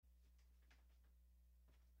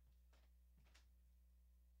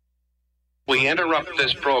We interrupt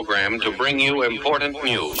this program to bring you important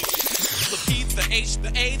news. The P, the H, the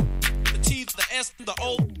A, the T, the S, the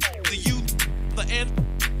O, the U, the N,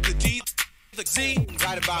 the D, the Z.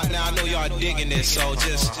 Right about now, I know y'all digging this, so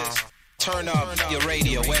just turn up your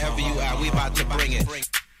radio wherever you are. We about to bring it.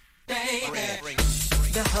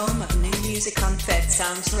 The home of new music on Fed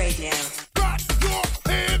Sounds Radio. Got your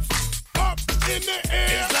hands up in the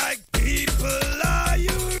air. It's like, people, are you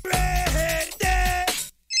ready?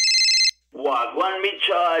 What, one me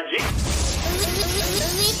charge it?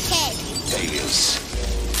 Alias.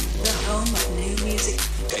 The home of new music.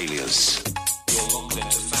 Alias. You're locked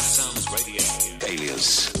into Fat Sounds Radio.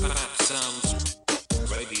 Alias. Fat Sounds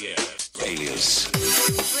Radio. Alias.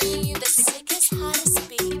 Bringing you the sickest, hottest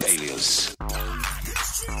beats. Alias.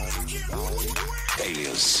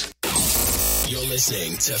 Alias. You're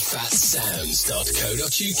listening to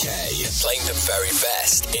fatsounds.co.uk, playing the very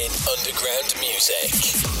best in underground music.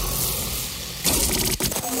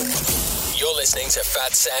 You're listening to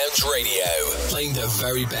Fat Sounds Radio, playing the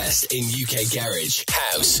very best in UK garage,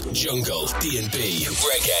 house, jungle, D&B,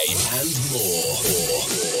 reggae, and more.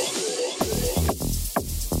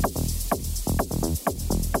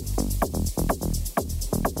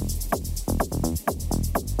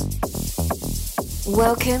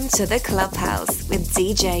 Welcome to the Clubhouse with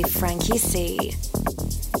DJ Frankie C.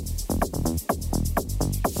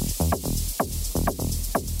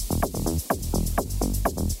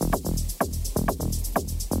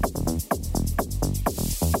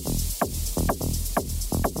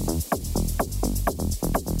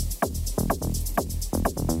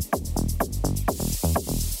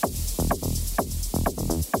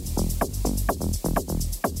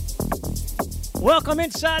 Welcome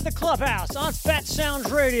inside the Clubhouse on Fat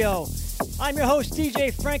Sounds Radio. I'm your host,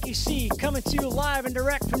 DJ Frankie C, coming to you live and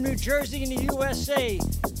direct from New Jersey in the USA.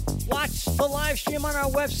 Watch the live stream on our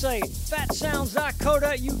website,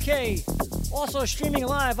 fatsounds.co.uk. Also streaming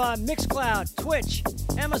live on Mixcloud, Twitch,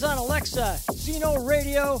 Amazon Alexa, Zeno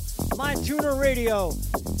Radio, MyTuner Radio.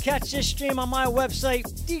 Catch this stream on my website,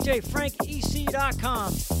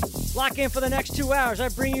 djfrankec.com. Lock in for the next 2 hours. I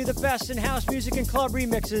bring you the best in house music and club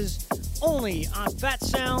remixes, only on Fat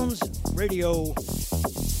Sounds Radio.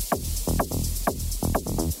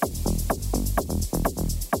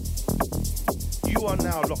 You are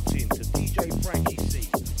now locked in to DJ Frankie C,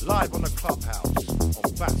 live on the Clubhouse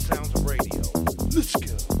on Fat Sounds Radio. Let's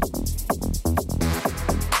go.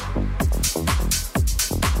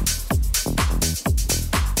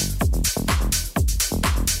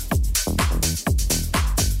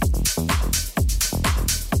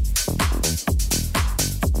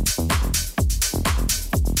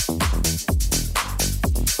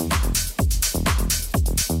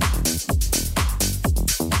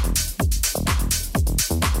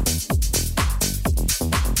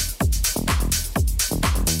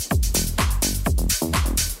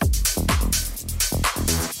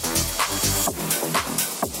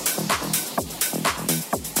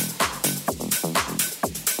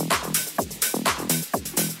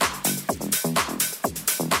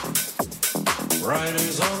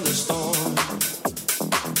 Riders on the storm.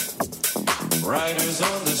 Riders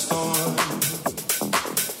on the storm.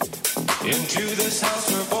 Into this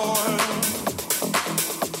house we're born.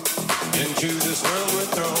 Into this world we're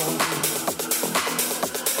thrown.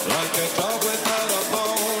 Like a dog without a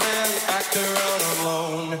bone, an actor out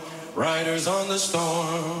alone. Riders on the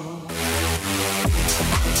storm.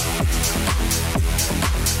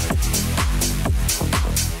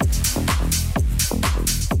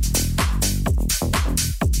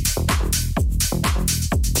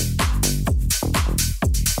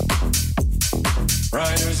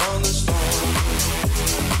 Riders on the storm.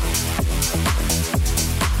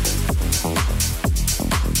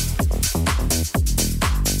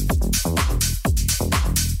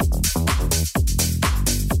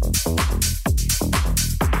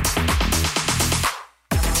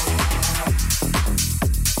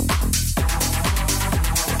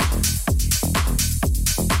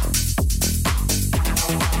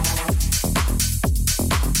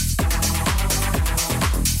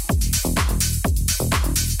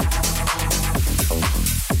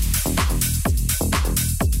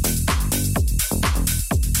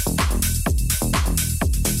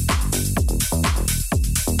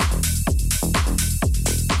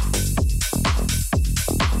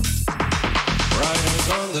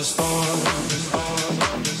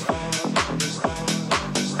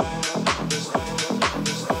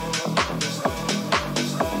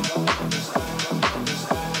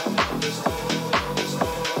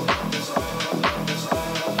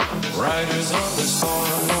 Riders on the storm.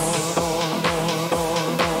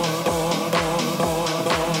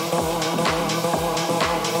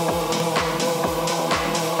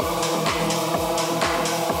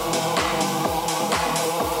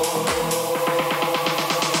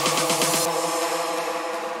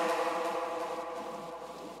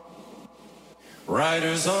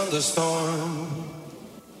 riders on the storm.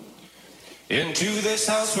 Into this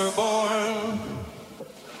house we're born,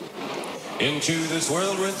 into this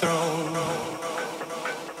world we're thrown.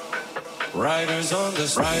 Riders on the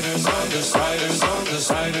riders on the riders on the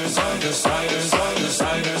riders on the riders on the riders on the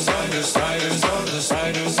riders on the riders on the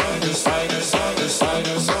riders on the riders on the riders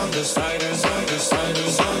on the riders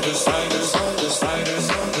on the riders on the riders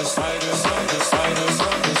on the riders on the riders on the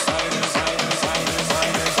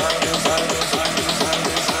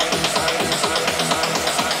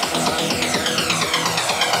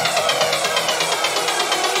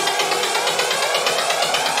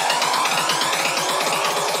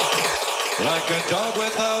like a dog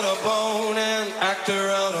without a bone, an actor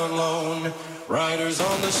out on loan, riders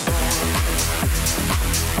on the storm.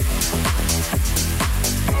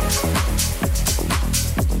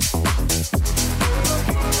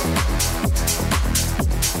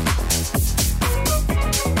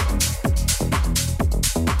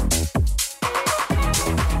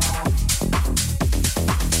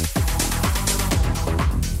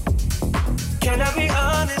 Can I be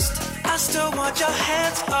honest? I still want your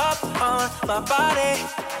hands up on my body.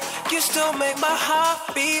 You still make my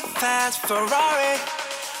heart beat fast. Ferrari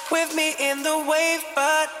with me in the wave,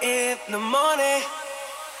 but in the morning,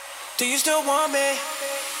 do you still want me?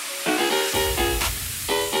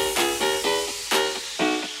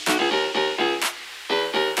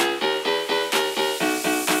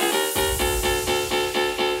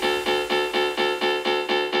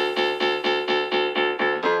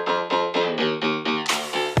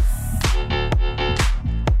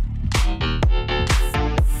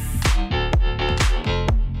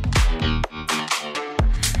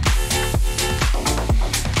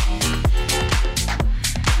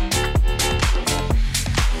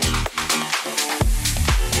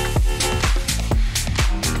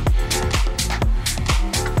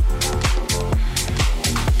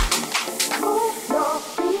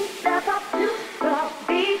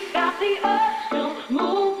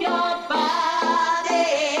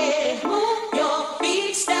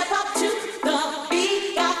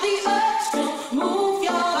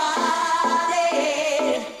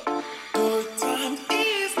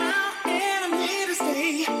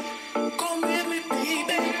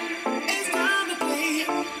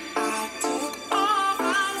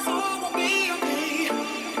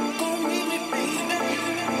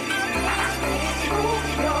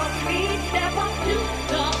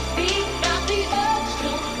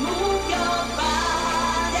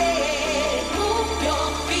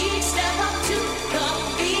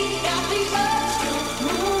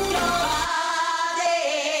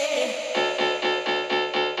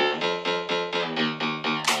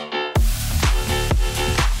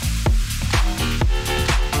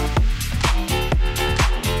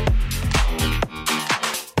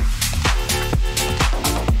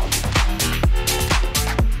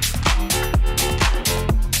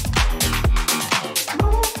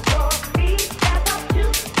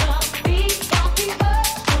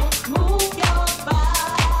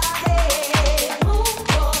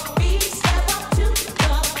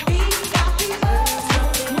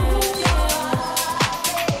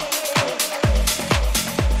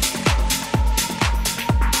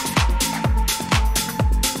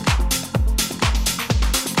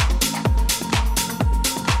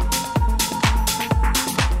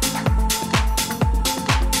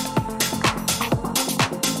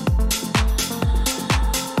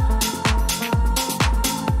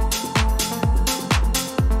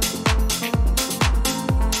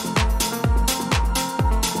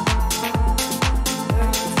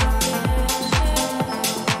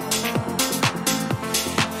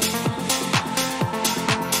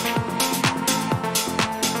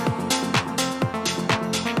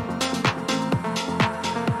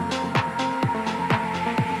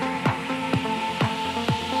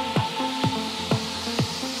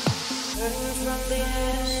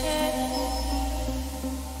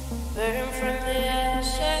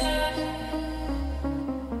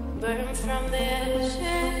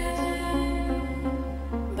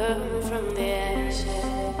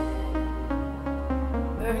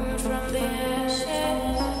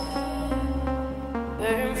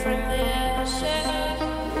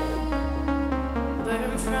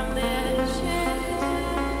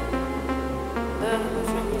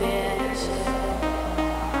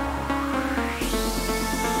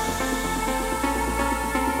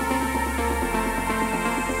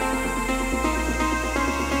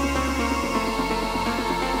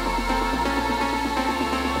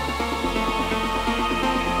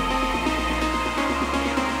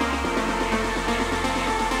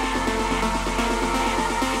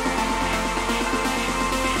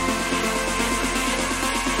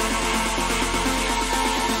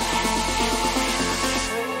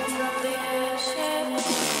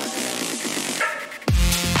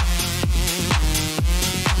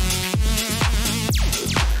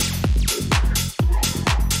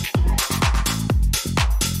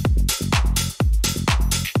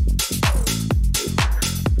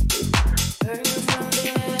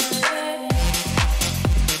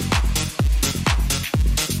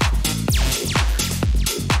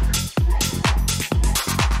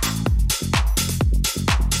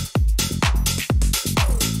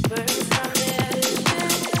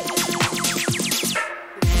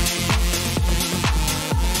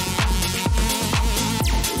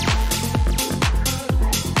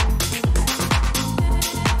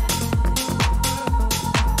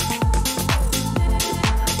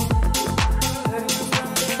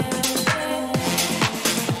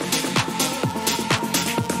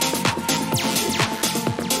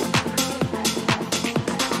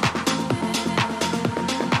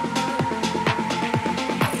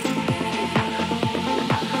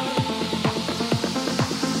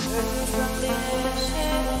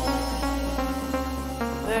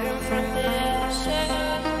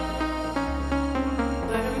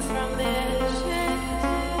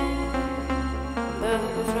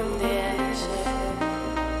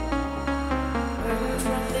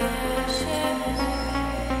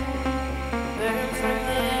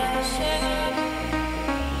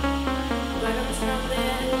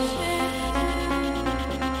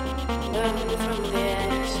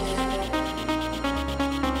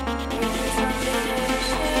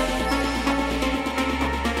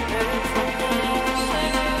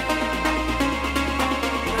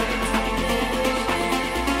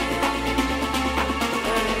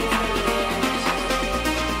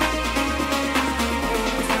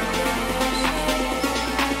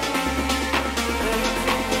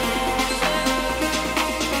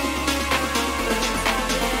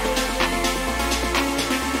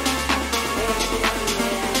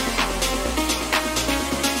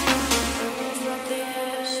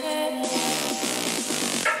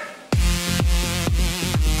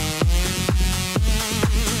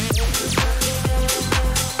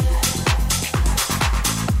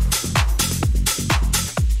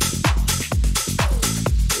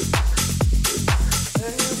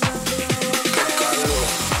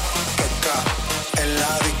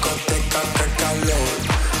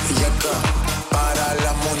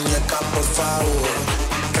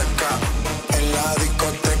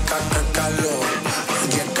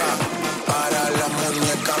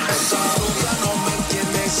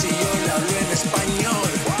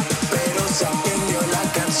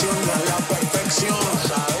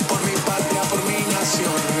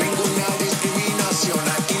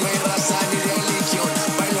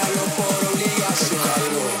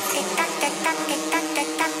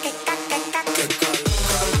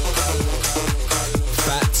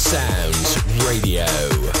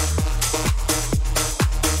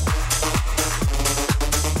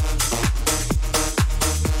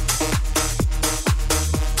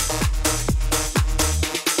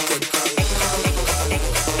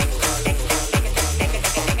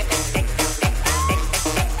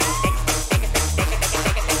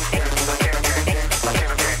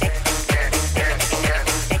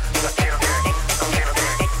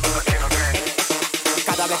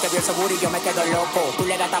 booty, yo me quedo loco. Tú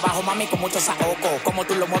le das abajo, mami, con mucho saoco. Como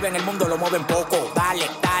tú lo mueves en el mundo, lo mueven poco. Dale,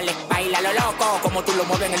 dale, baila lo loco. Como tú lo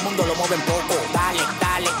mueves en el mundo, lo mueven poco. Dale,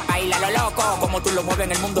 dale, baila lo loco. Como tú lo mueves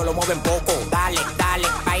en el mundo, lo mueven poco. Dale, dale,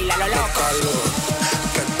 baila lo loco.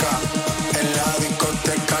 Que calor, en la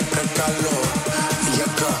discoteca, que calor. Y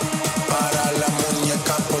acá, para la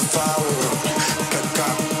muñeca, por favor. Que acá,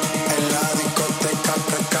 en la discoteca,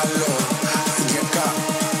 que calor. Y acá,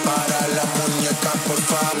 para la muñeca, por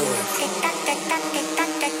favor.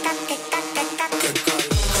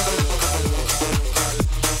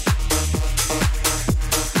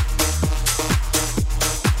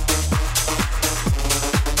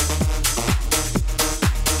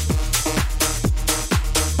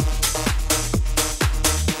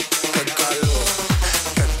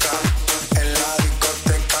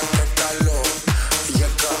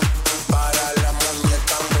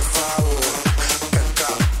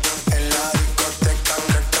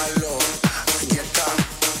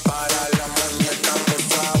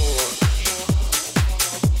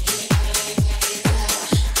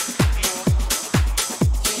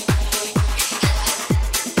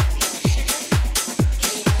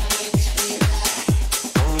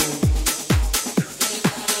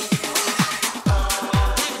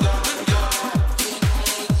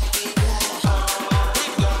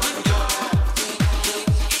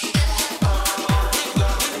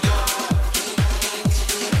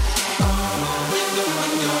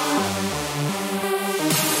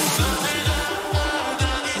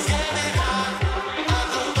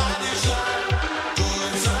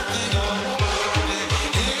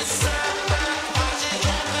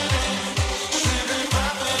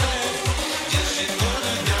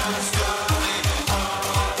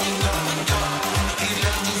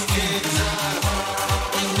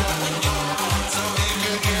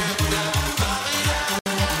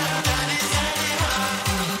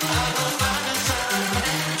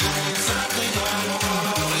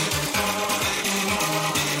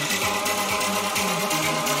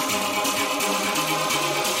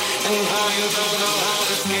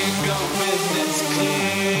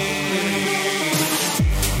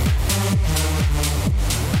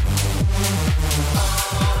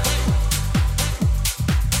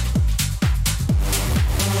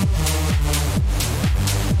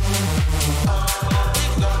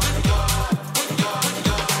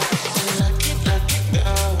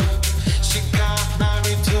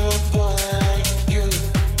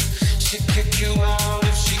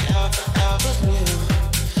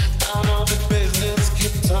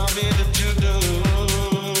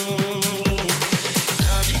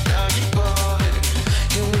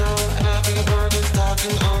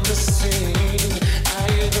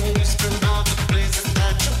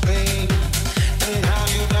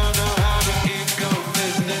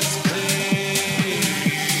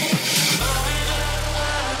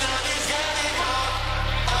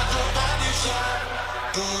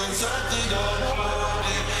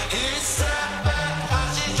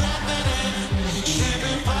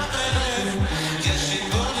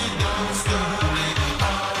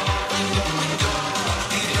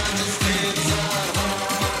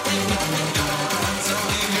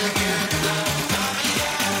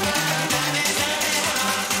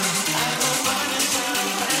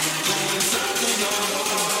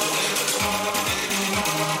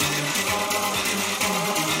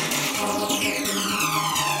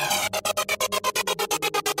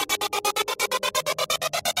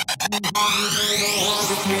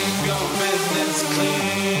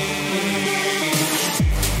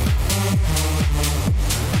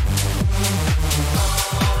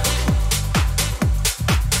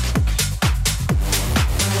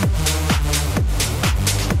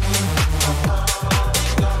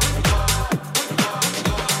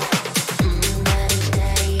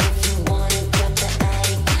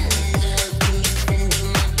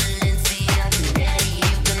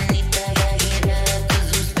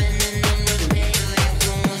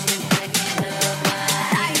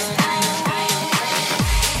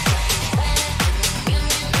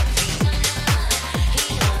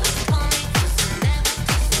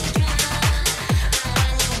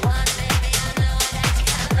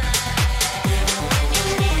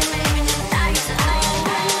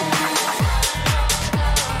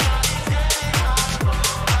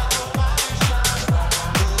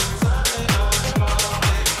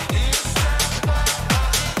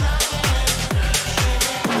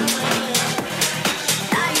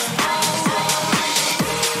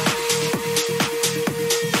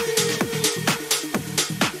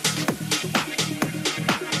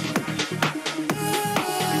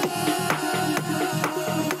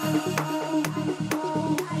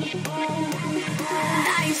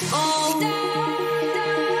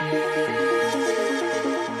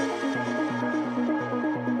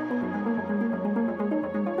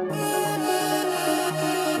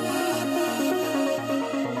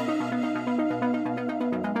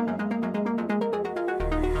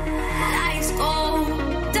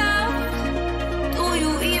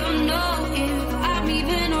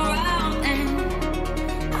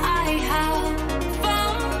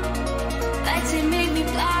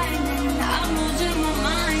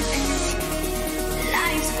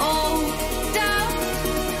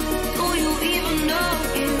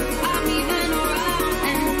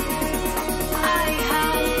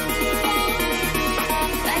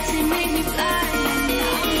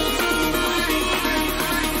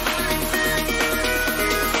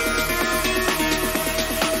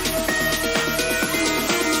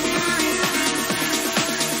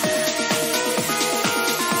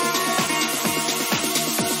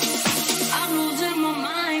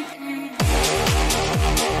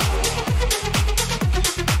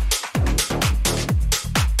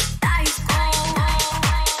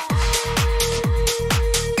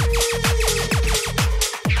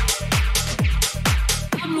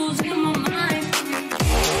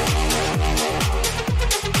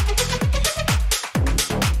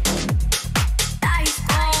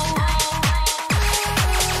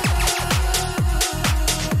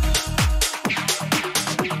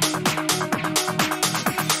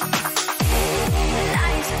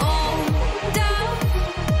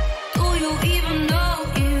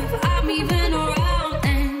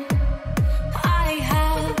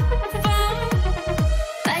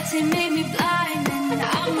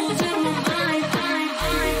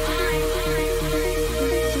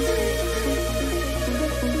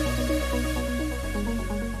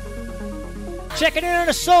 Checking in on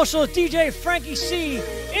the social, DJ Frankie C.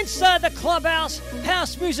 Inside the Clubhouse,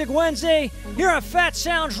 House Music Wednesday, here on Fat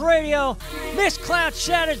Sounds Radio. Miss Cloud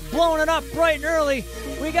Chatter's blowing it up bright and early.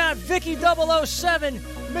 We got Vicky 007,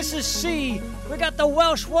 Mrs. C. We got the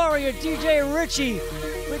Welsh Warrior, DJ Richie.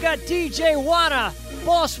 We got DJ Wada,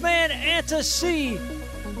 Boss Man Anta C.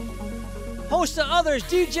 Host of others,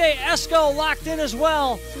 DJ Esco locked in as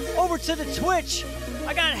well. Over to the Twitch,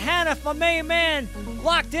 I got Hannah, my main man,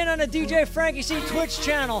 locked in on the DJ Frankie C Twitch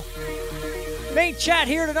channel. Main chat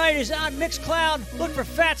here tonight is on Mixcloud. Look for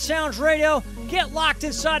Fat Sounds Radio. Get locked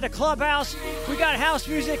inside the Clubhouse. We got house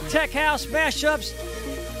music, tech house, mashups,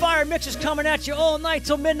 fire mixes coming at you all night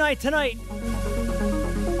till midnight tonight.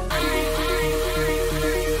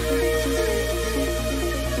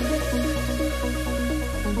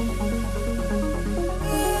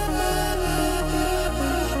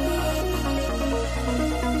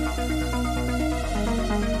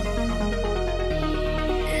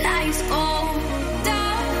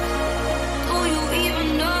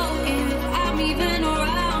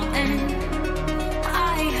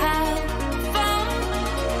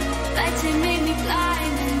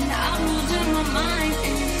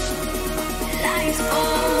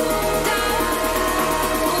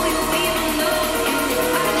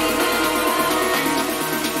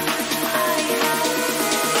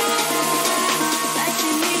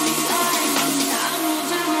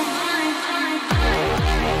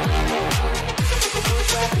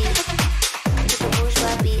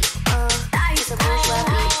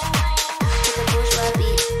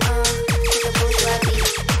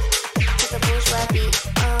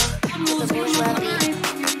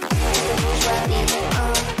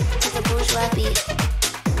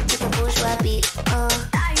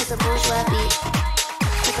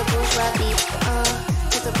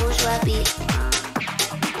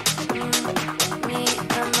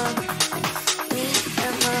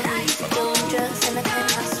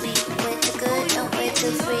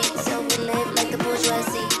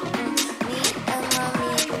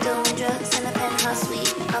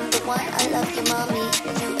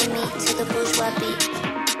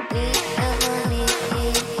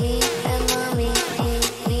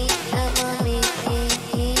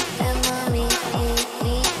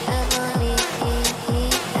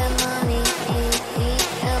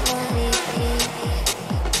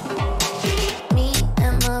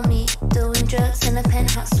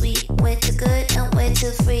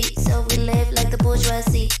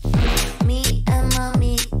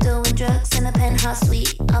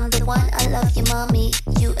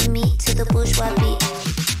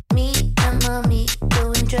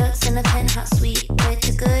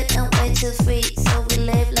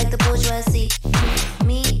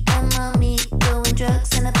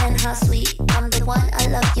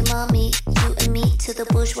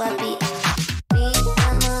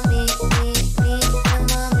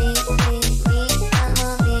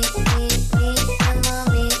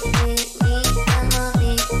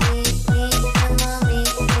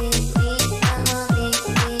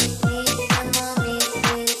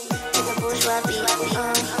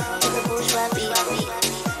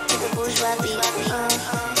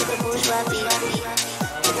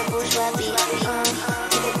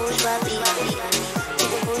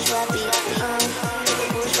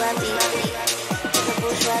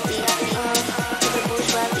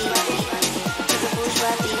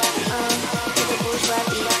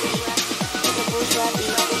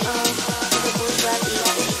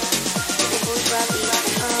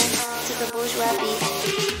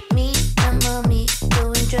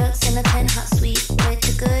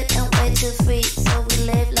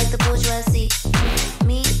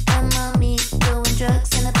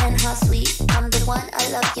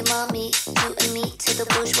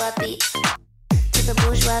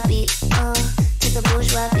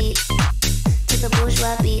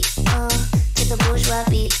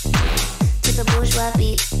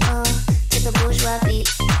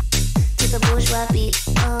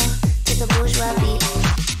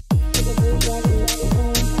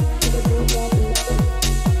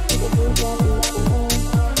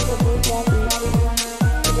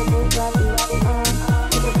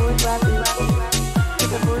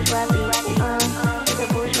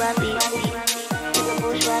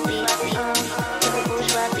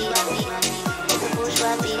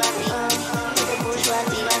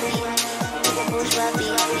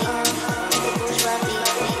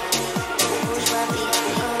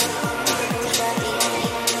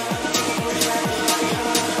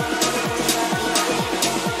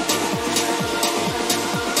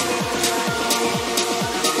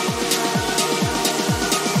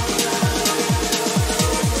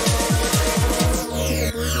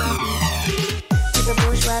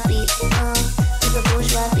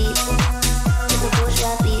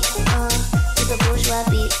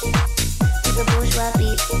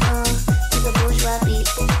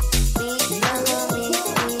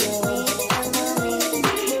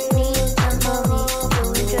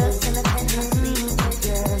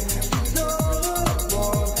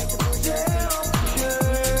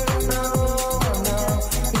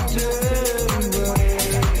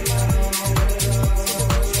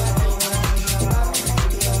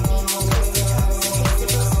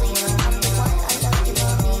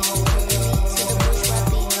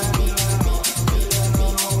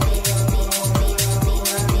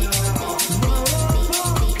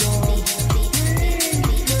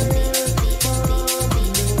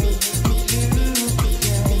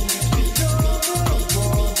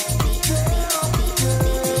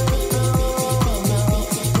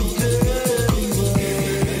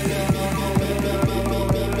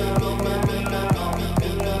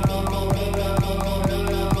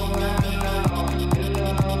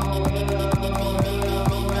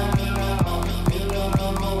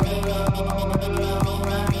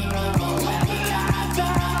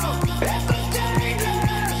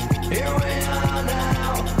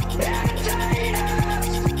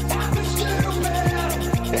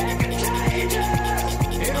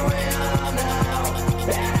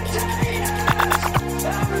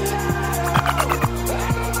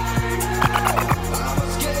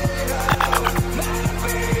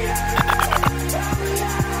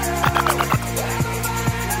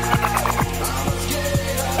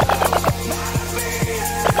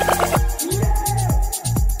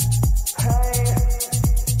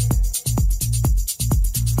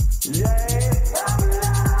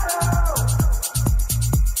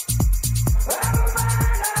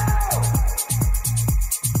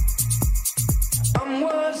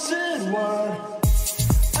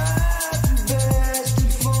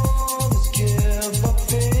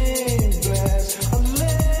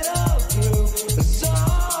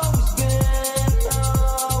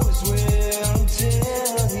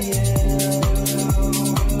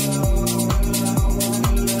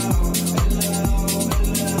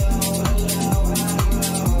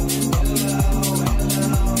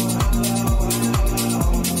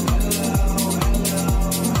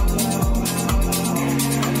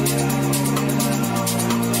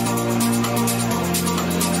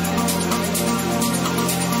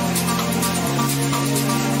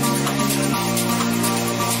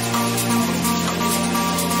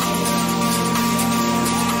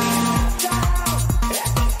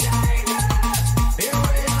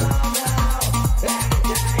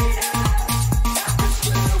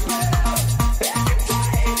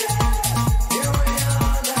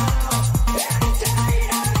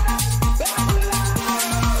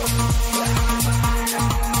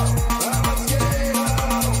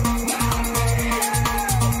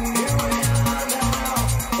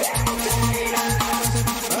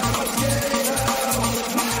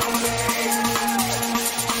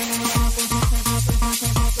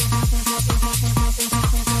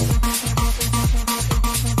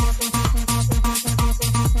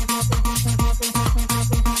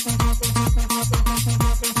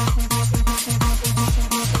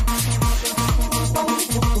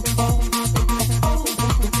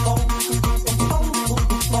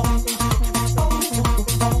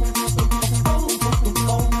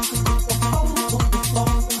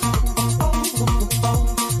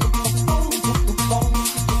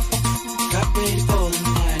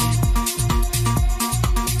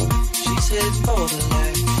 headed for the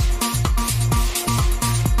light.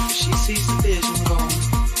 She sees the vision going,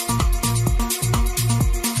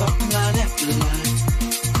 fucking line after line.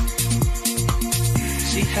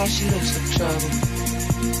 See how she looks like trouble.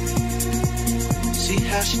 See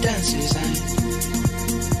how she dances and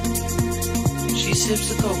she sips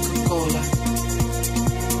the Coca-Cola.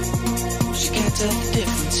 She can't tell the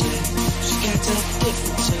difference yet. She can't tell the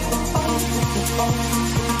difference yet.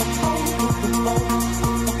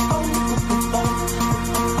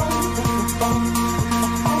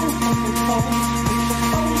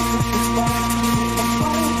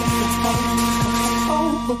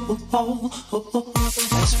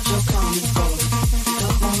 That's what you're coming for. You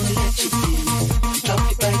don't wanna let you in. You drop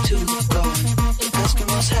it back to the floor. You're asking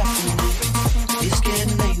what's happening. It's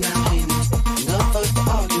getting late now, baby. Enough of the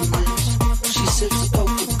arguments. She sips the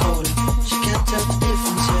Coca-Cola. She can't tell the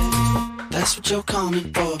difference yet. That's what you're coming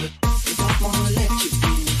for, but you don't wanna let you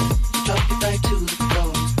in. You drop it back to the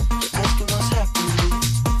floor. You're asking what's happening.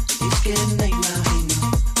 It's getting late now, baby.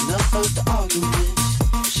 Enough of the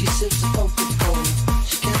arguments. She sips the Coca-Cola.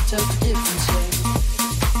 She can't tell the difference yet.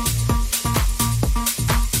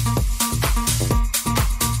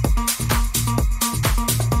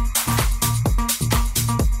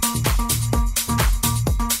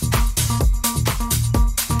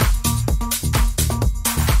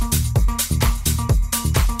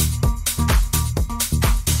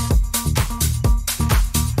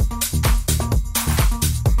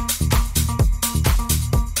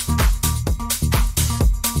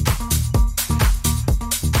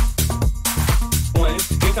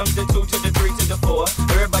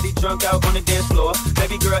 Out on the dance floor.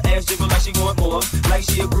 Baby girl ass jiggle like she want more. Like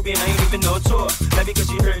she a groupie and I ain't even no tour. Maybe cause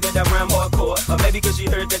she heard that I rhyme hardcore. Or maybe cause she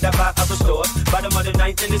heard that I buy out the store. Bottom of the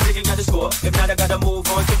ninth and the city got the score. If not I gotta move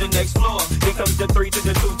on to the next floor. Here comes the 3 to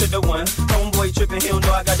the 2 to the 1. Homeboy tripping, he don't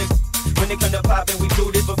know I got the. When it come to poppin', we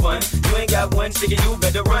do this for fun. You ain't got one stick and you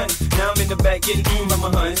better run. Now I'm in the back getting by my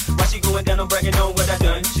hun. While she going down, I'm bragging on what I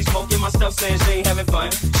done. She smoking my stuff saying she ain't having fun.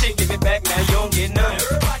 Shit, give it back, now you don't get none.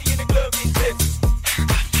 Everybody in the club get tipsy.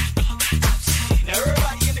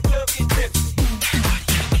 Everybody in the club get tipsy.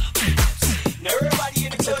 Now everybody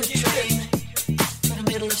in the club get tipsy. In the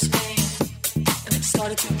middle of Spain, and it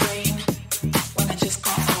started to rain when I just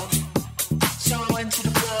got off. So I went to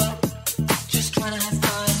the club, just trying to have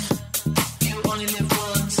fun. You only live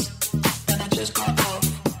once, and I just got off.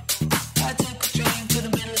 I took a train to the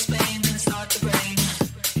middle of Spain, and it started to rain.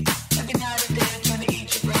 Every night and day, trying to eat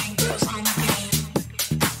your brain, girls on the game.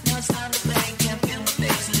 Now it's time to play, can't feel my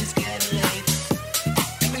face, and it's getting late.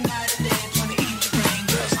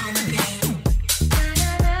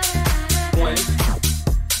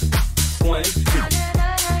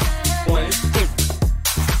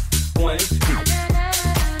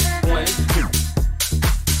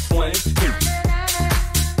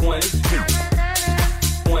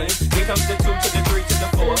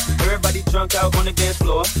 Drunk out on the dance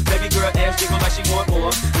floor. Baby girl ass jiggle like she want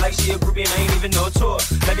more. Like she a groupie and I ain't even no tour.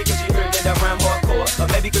 Maybe cause she heard that I rhyme hardcore. Or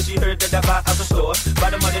maybe cause she heard that I buy out the store.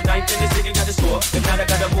 Bottom of the ninth and the city got the score. If not I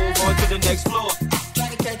gotta move on to the next floor.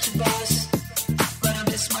 Trying to catch a bus, but I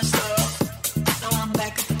miss my stuff. Now I'm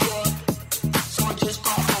back at the club, so I just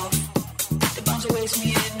got off. The bouncer waves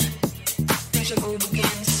me in, deja vu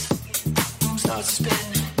begins. Room starts to spin,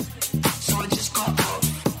 so I just got off.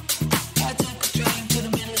 I took a train to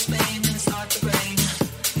the middle of Spain and it started to rain.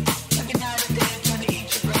 Every night and day trying to eat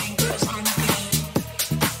your brain, girls on the game.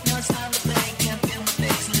 Now it's time to play, can't feel my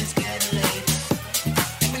face and it's getting late.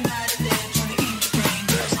 Every night and day trying to eat your brain,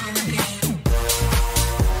 girls on the game.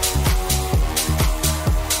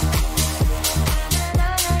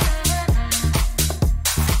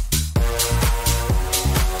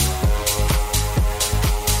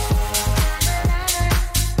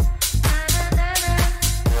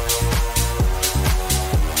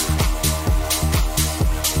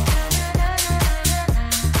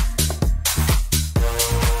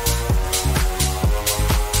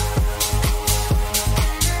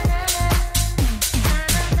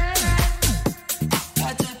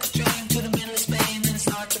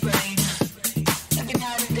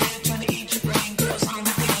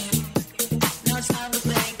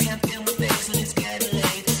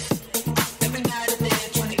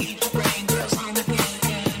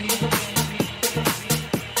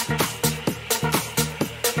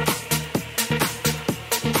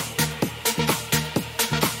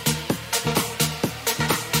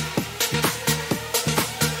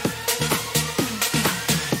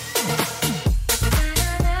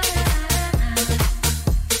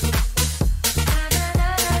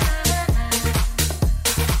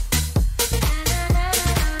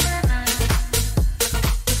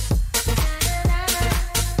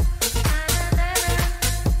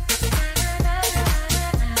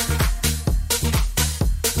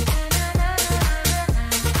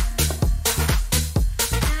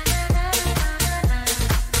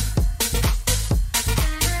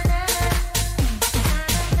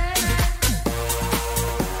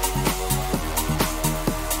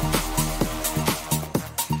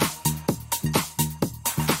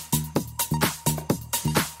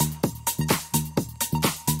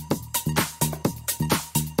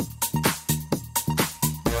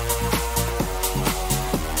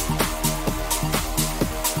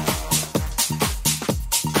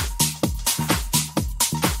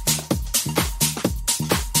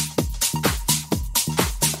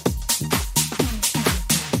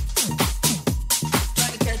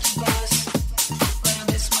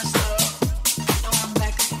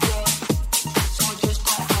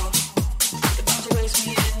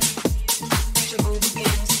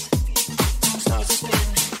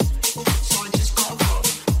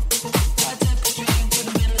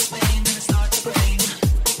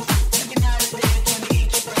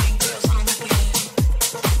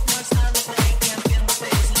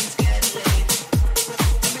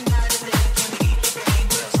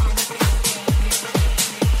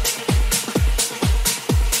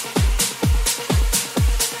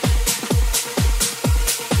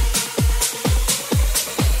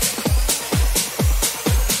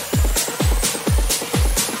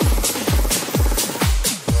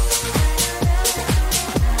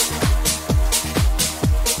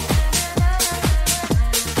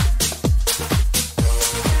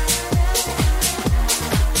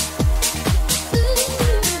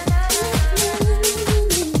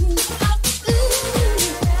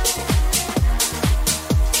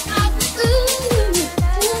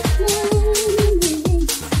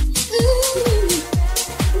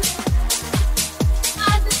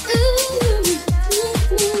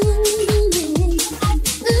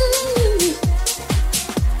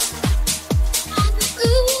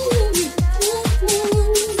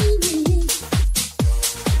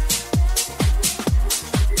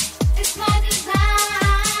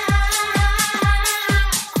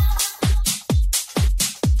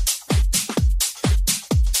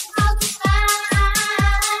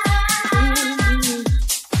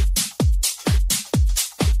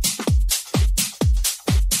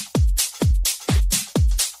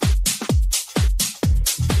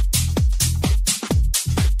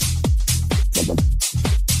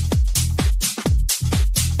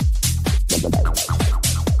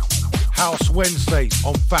 Wednesdays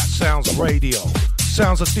on Fat Sounds Radio.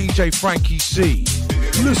 Sounds of DJ Frankie C.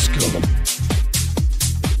 Let's go.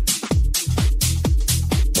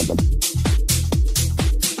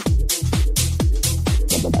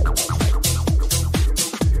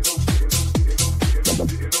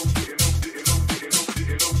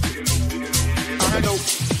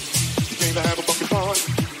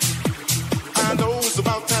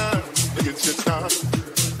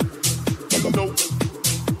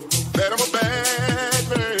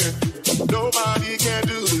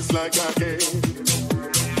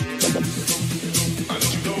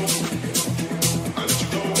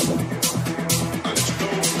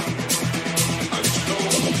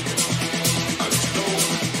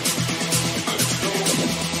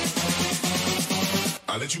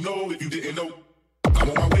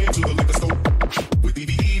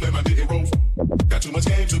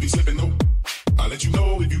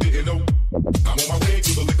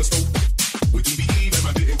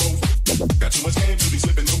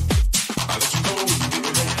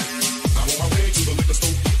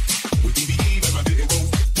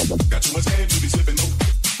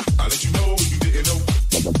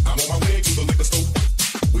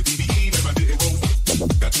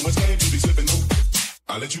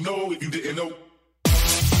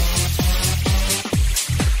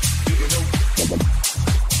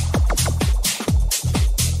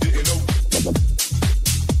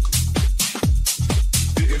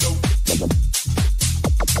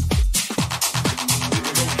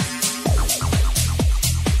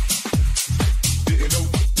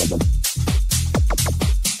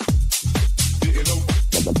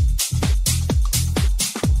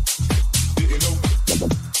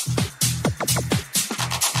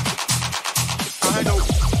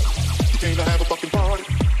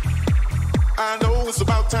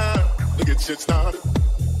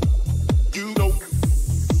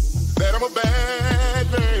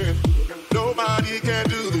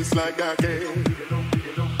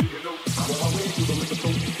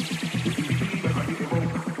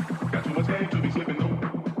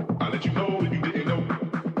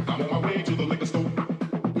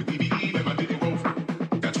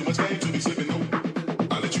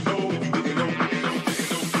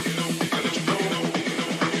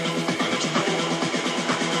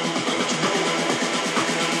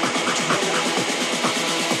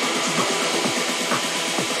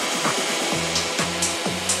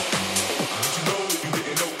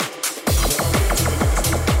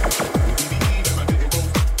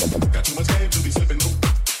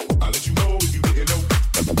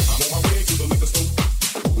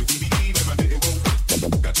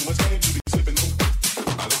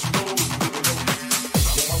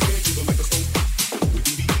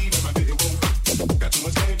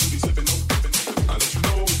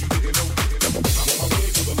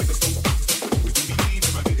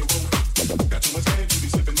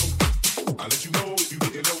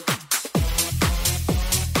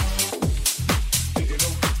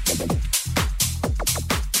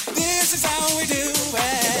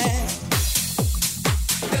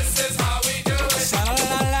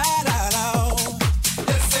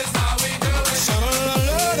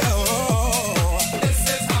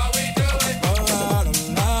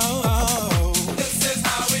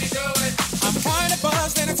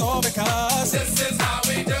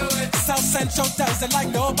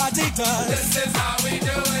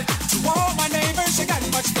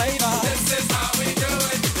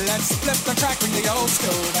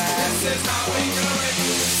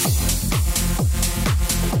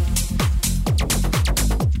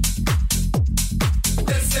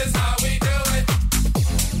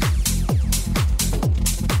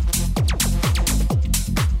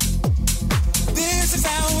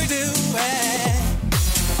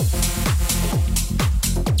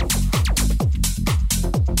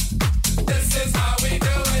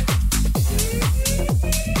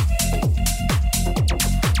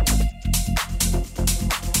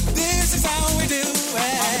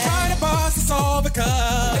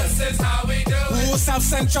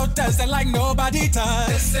 Does it like nobody does.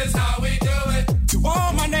 This is how we do it. To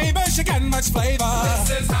all my neighbors, you got much flavor.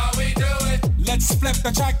 This is how we do it. Let's flip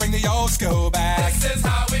the track, bring the old school back. This is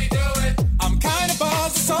how we do it. I'm kinda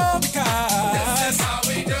buzzed, it's all because this is how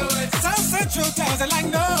we do it. South Central does it like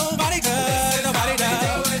nobody does. Nobody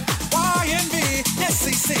does. YNB,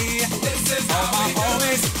 SEC. This is all how my we do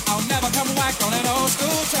homies, it. I'll never come back on an old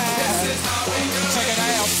school track. This is how we do it. Check it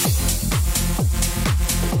out.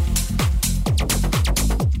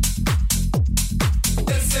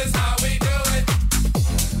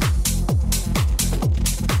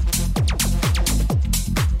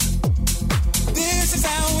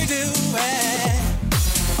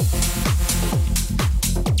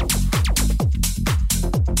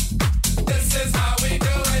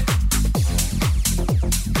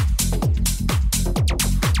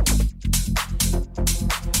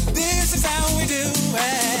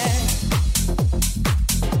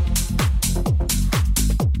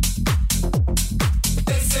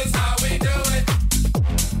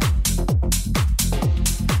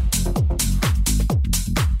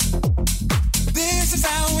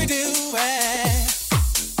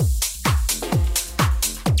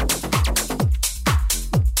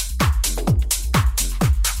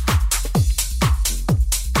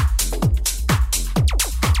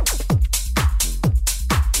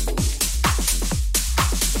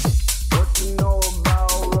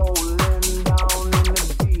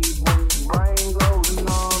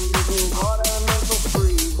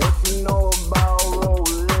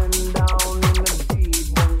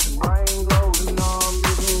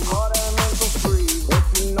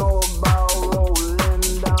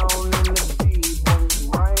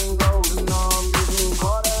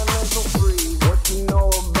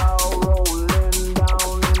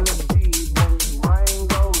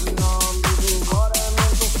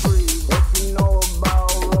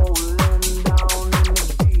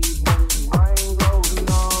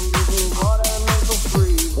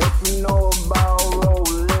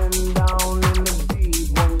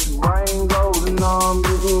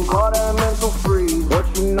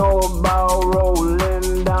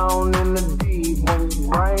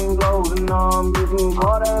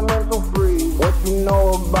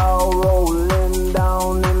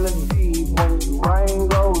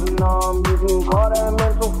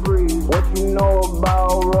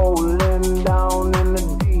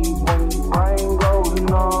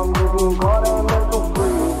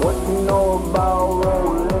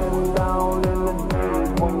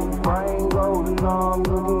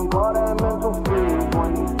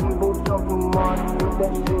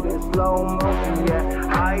 slow motion, yeah.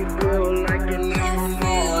 I feel like you're never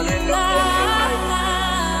more than the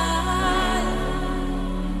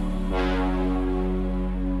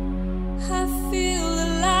I feel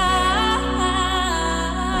alive.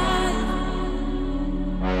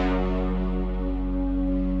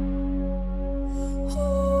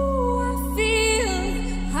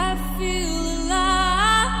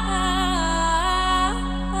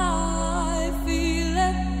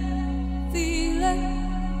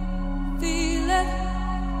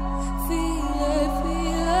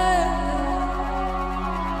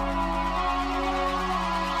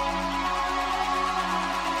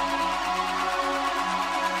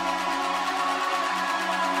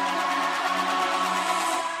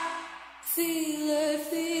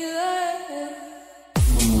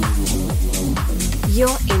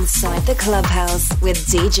 You're inside the clubhouse with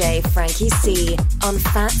DJ Frankie C on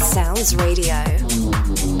Fat Sounds Radio.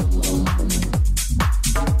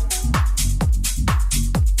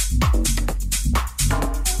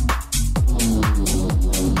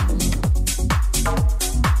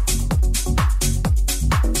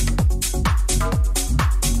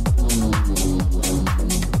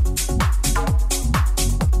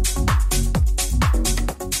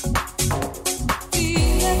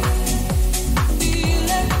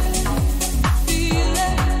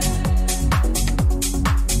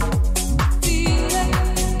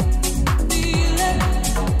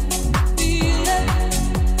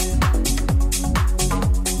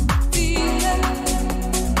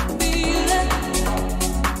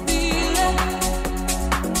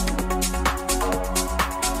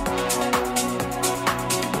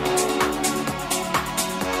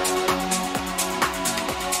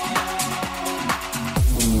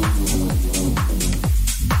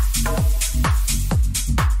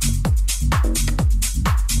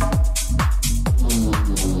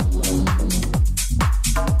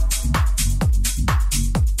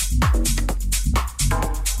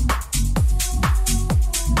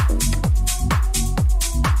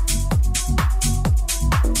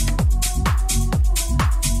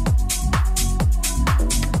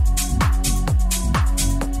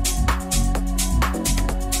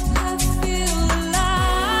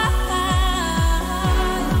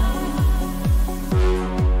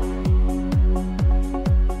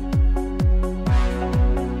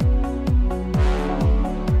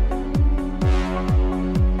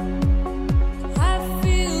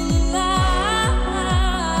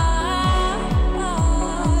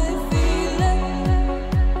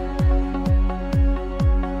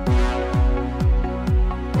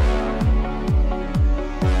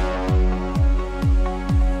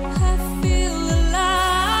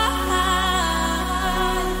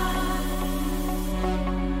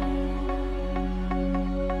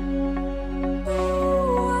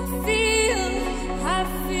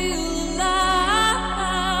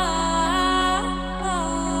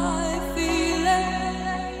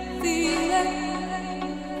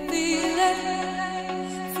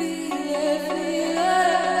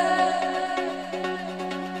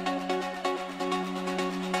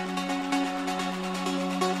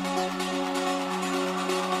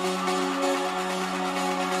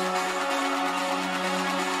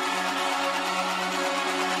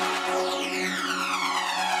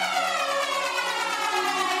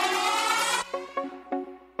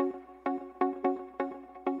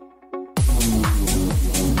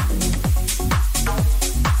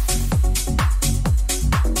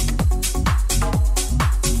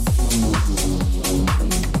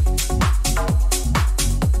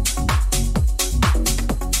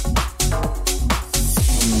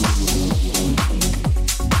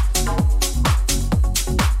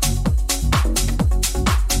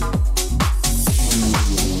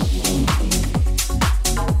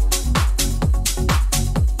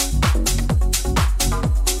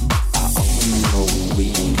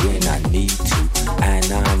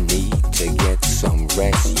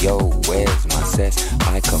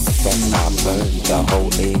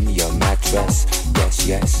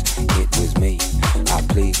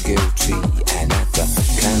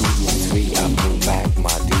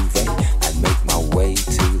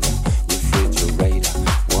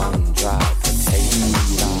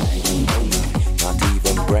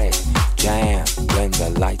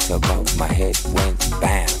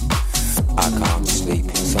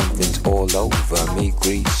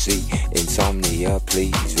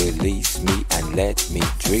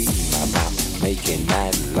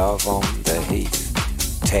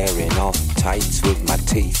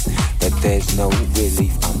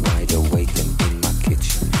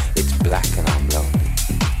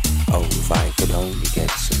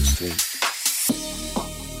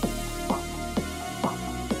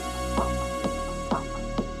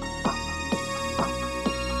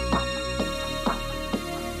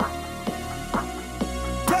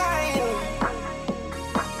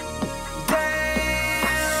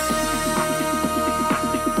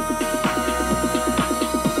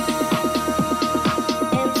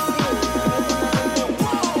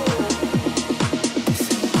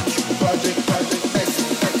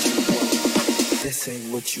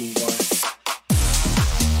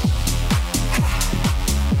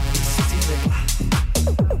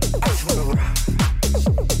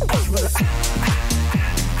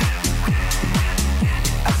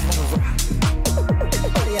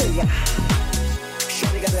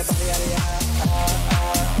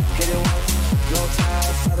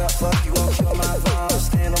 fuck, you gon' kill my vibe.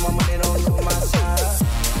 Stand on my money, don't know my side.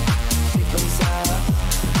 Deep inside,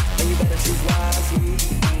 and you better choose wisely.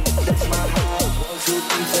 That's my heart. 1, 2,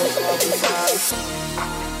 3, 4, 5.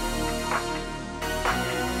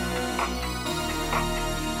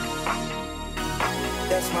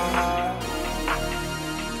 That's my heart.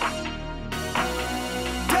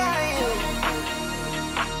 Damn.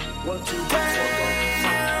 1, 2, 3, 4,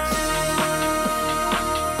 5.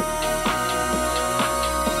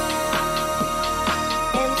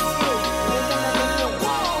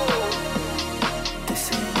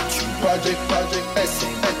 Project, this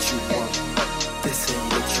ain't what you want. This ain't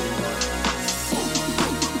what you want.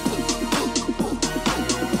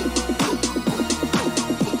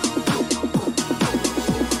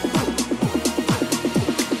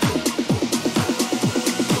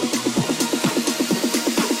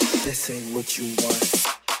 This ain't what you want.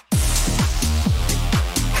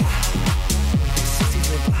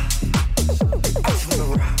 I just wanna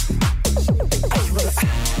rock. I just wanna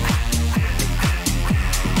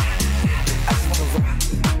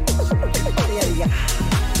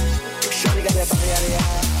Shorty got that body out of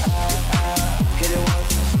Get it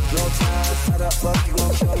once, no time. Shut up, fuck, you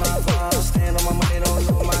gon' kill my vibe. Stand on my money, don't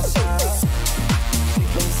know my side.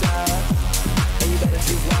 Deep inside, and you better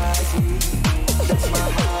choose wisely. That's my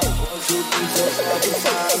heart. 1, 2, 3, 4,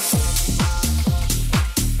 5.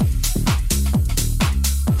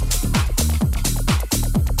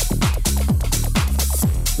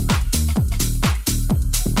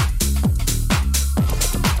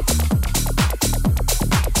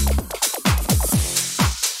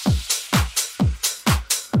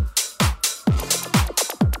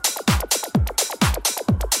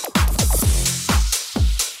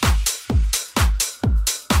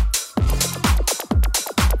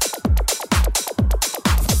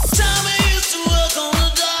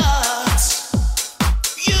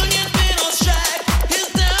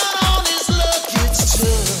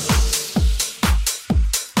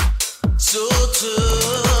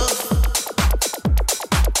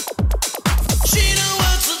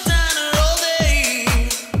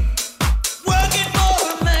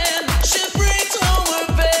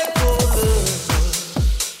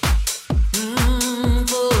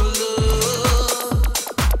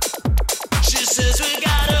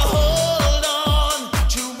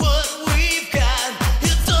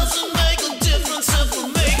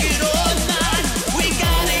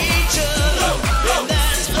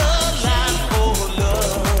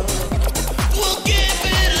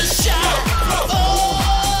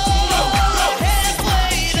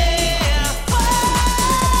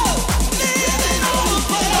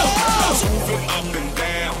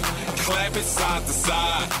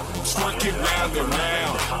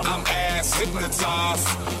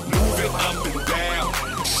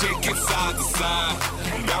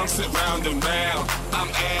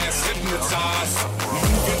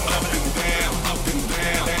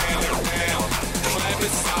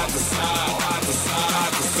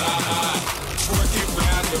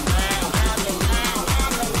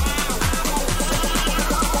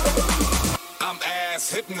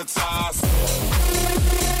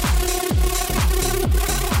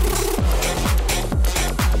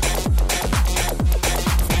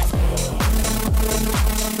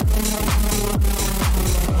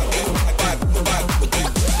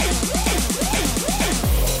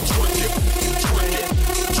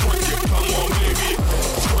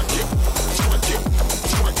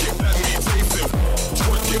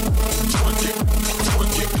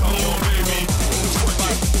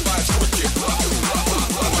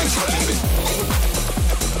 Come on, baby.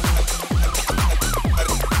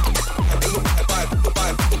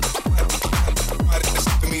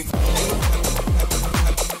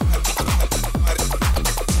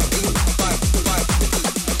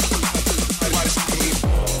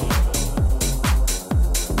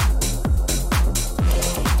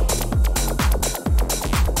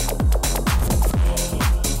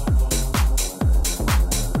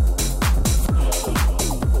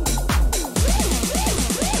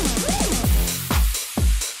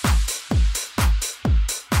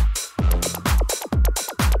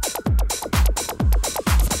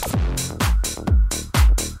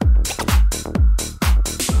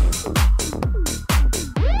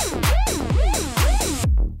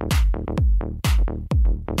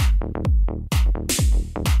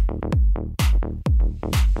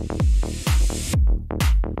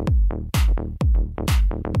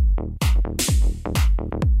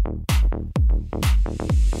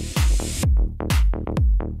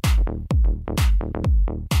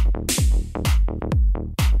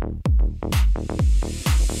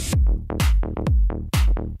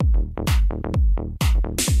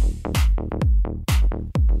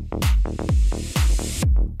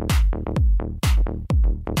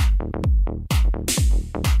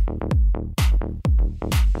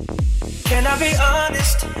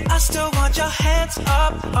 still want your hands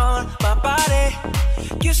up on my body.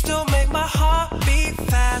 You still make my heart beat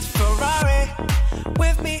fast. Ferrari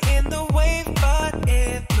with me in the wave, but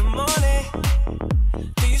in the morning.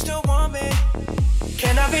 Do you still want me?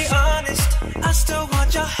 Can I be honest? I still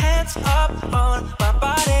want your hands up on my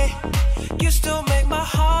body. You still make my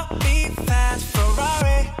heart beat fast.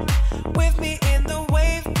 Ferrari with me in the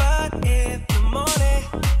wave, but in the morning.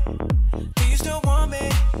 Do you still want me?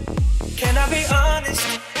 Can I be honest?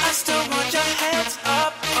 I still want your hands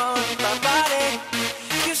up on my body.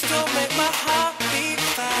 You still make my heart beat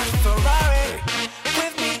fast. Ferrari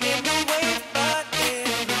with me in the wave, but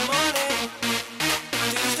in the morning.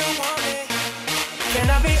 Do you still want me? Can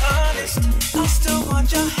I be honest? I still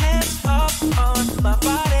want your hands up on my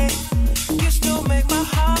body. You still make my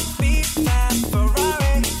heart beat fast.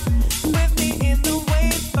 Ferrari with me in the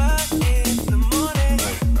wave, but in the morning.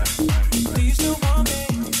 Do you still want me?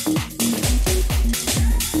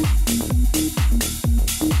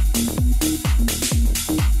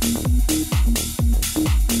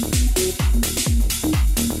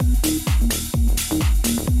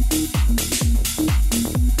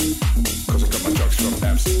 Cause I got my drugs from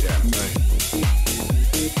Amsterdam.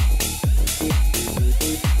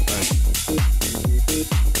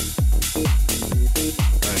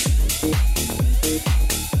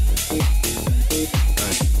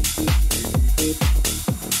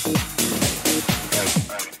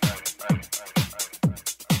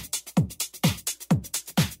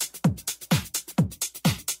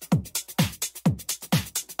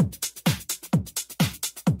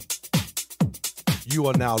 You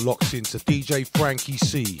are now locked into DJ Frankie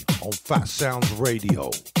C on Fat Sounds Radio.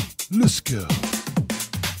 Let's go.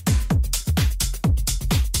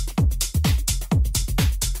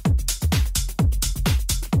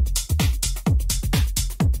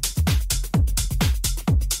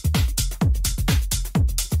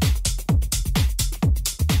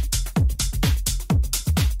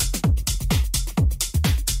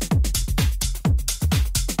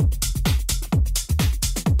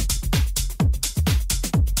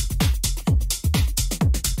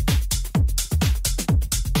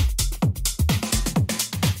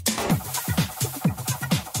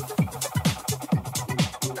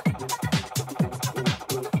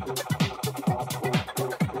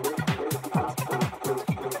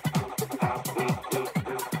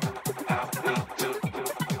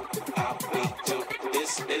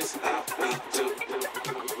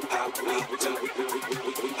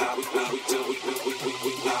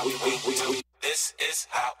 This is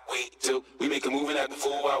how we do. We make a move and act the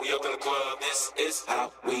fool while we up in the club. This is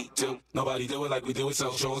how we do. Nobody do it like we do it,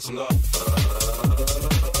 so show us some love.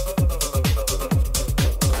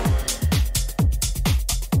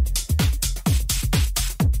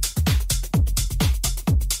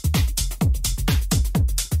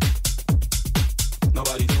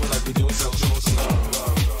 Nobody do it like we do it, so show us some love.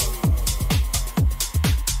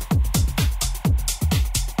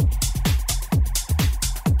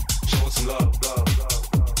 Show us some love.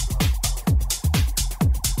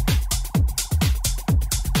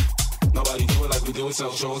 Nobody do it like we do it,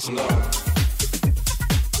 so show us some love.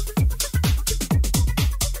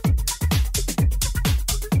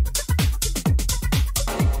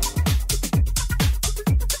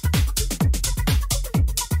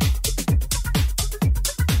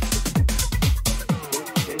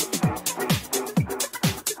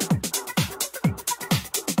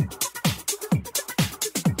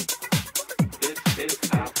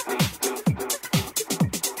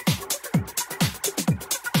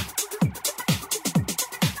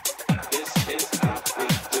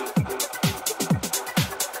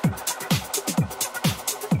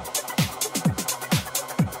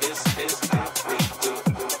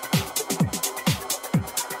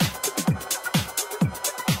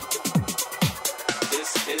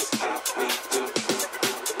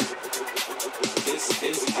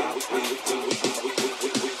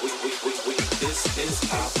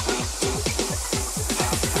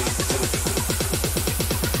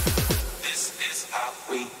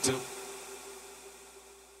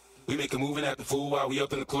 We make a move and act the fool while we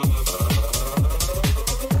up in the club.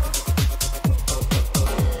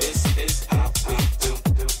 This is how we do.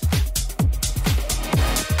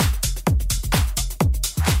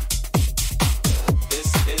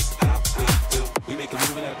 This is how we do. We make a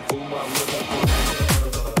move and act the fool while we up in the club.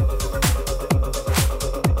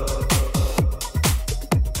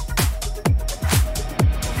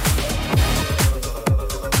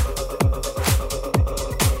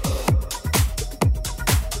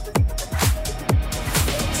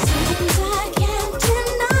 Sometimes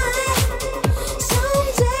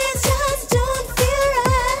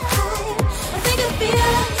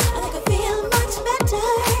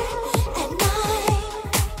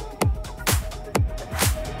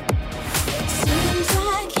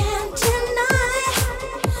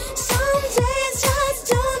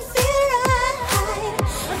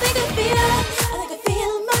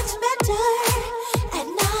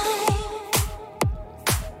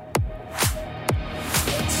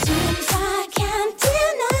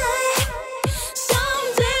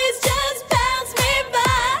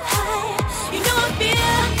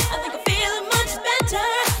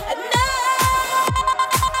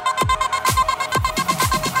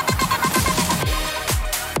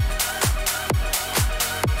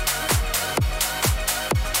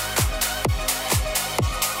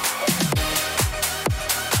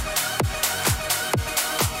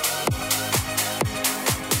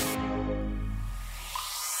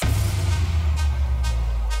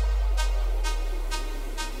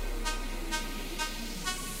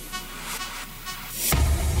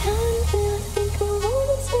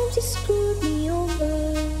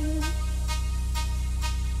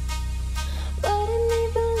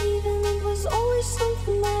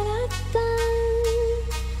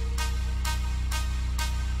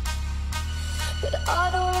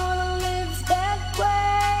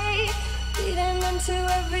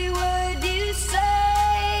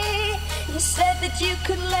you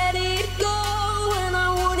could let it go, and I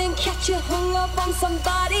wouldn't catch you hung up on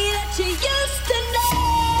somebody that you used to know.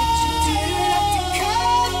 But you didn't have to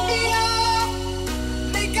cut me off,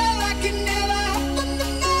 make out like it never happened,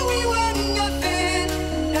 and now we were nothing.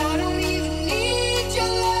 And I don't even need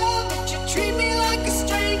your love, but you treat me like a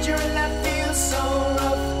stranger, and that feels so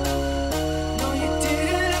rough. No, you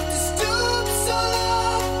didn't have to stoop so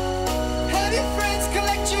low, have your friends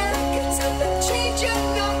collect your records and then change your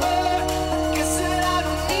number. Guess that I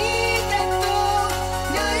don't need that though.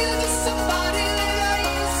 Now you're just somebody that I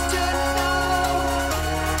used to know.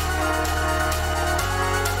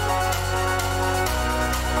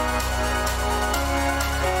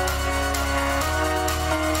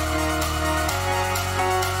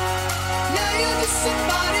 Now you're just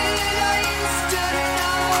somebody that I used to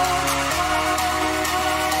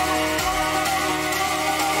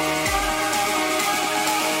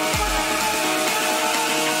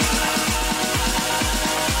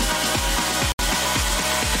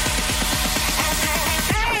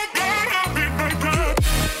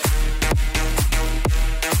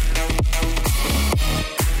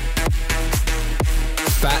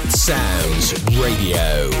Fat Sounds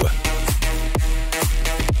Radio.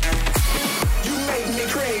 You make me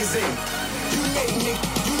crazy. You make me.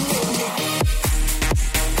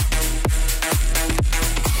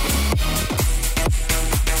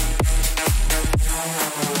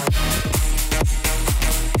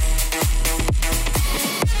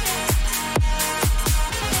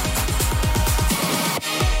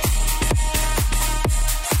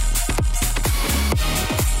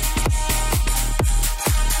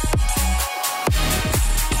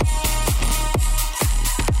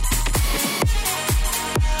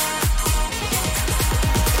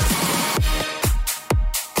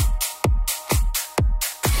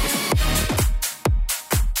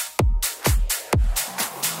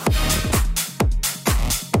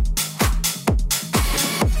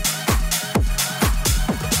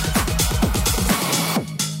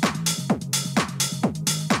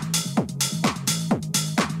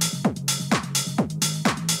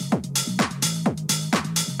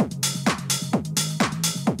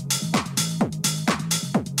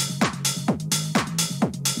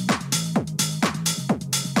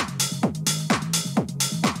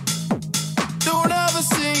 Don't ever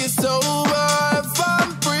see it's over if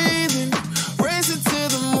I'm breathing. Racing to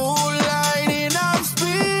the moonlight and I'm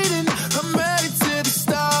speeding. I'm headed to the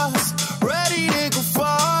stars, ready to go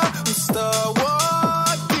far and start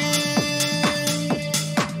walking.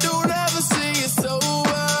 Don't ever see it's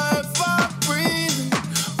over if I'm breathing.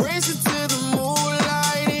 Racing to the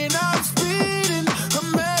moonlight and I'm speeding.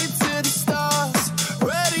 I'm headed to the stars,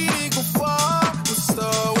 ready to go far and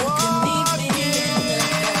start walking.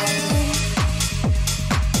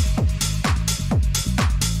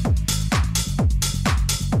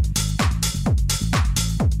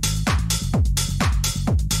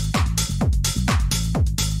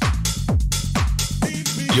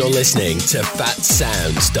 You're listening to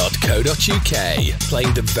fatsounds.co.uk,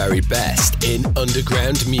 playing the very best in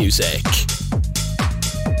underground music.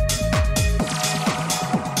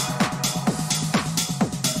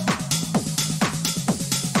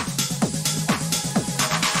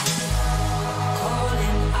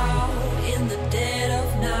 calling out in the dead of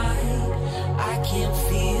night. I can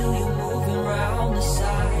feel you moving around the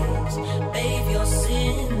sides. Bathe your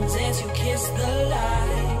sins as you kiss the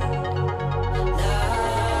light.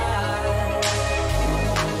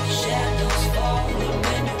 Shadows falling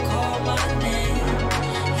when you call my name.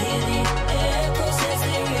 Hear the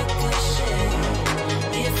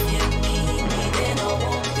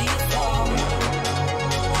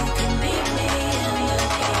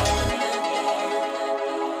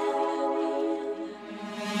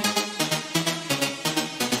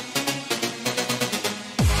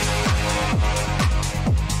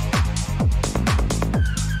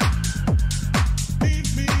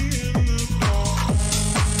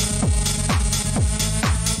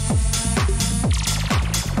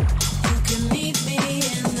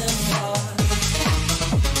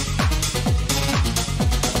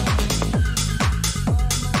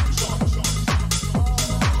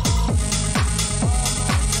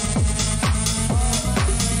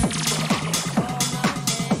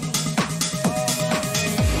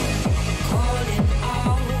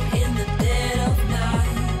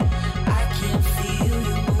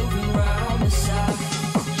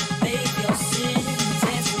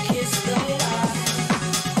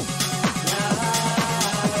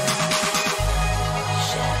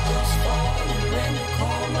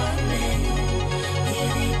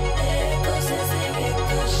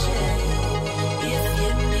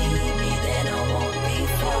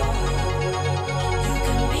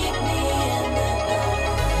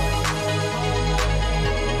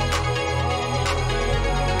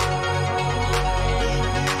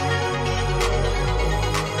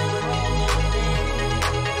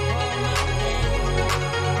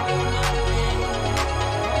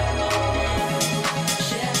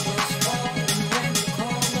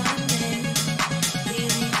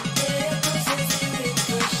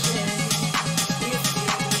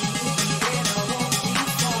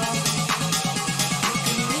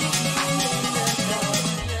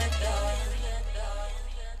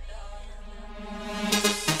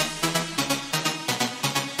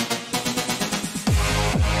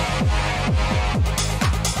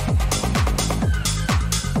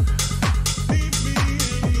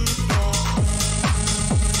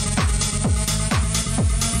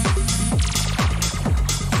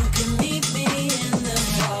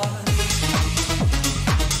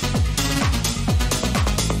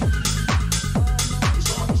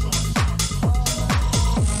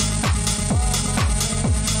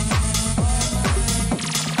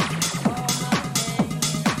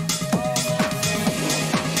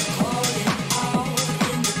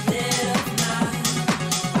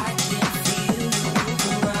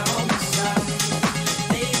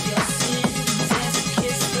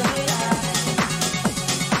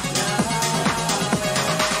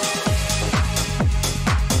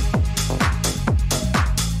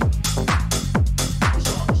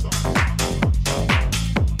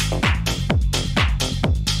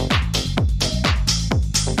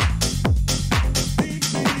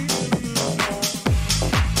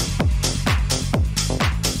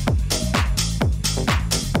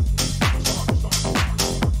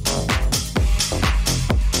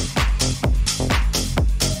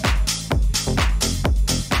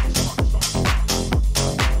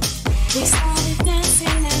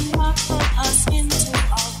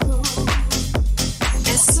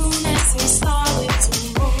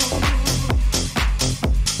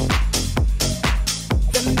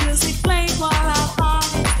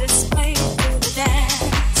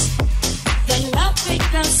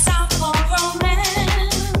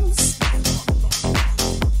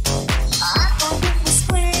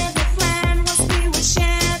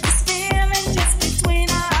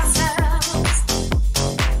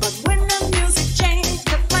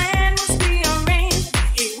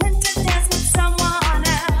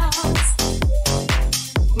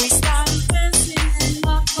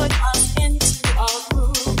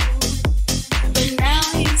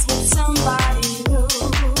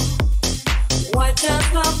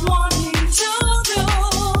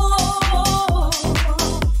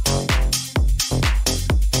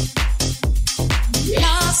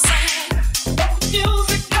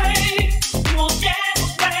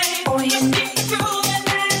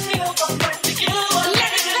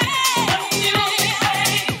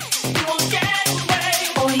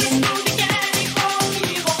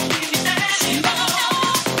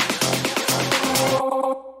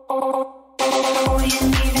Hoy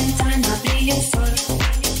en mi ventana brilla el sol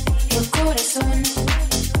y el corazón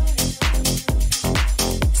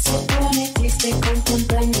se pone triste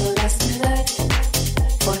contemplando la ciudad.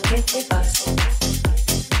 ¿Por qué te vas?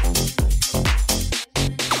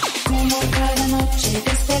 Como cada noche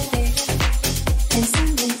desperté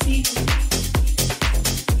pensando en ti.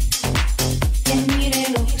 Que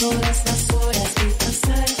mírelo todas las horas de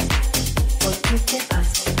pasar. ¿Por qué te vas?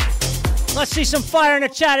 Let's see some fire in the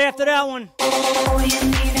chat after that one. Hoy en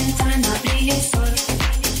mi ventana brilla el sol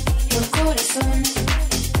y el corazón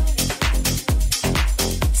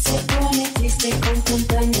se pone triste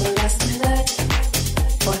contemplando la ciudad.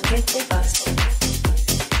 ¿Por qué te vas?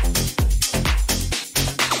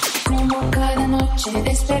 Como cada noche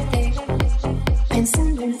desperté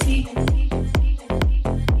pensando en ti.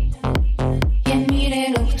 Y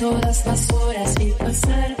mírelo todas las horas de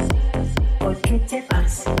pasar. ¿Por qué te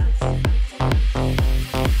vas?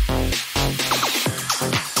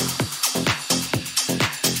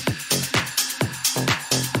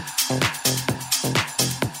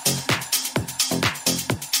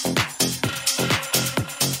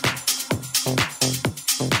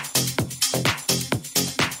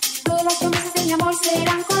 Todas las promesas de mi amor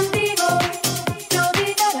serán contigo. No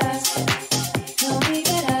olvidarás, no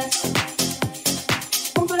olvidarás.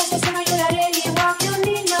 Junto a la estación lloraré igual que un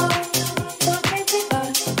niño. ¿Por qué te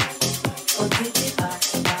vas? ¿Por qué te vas?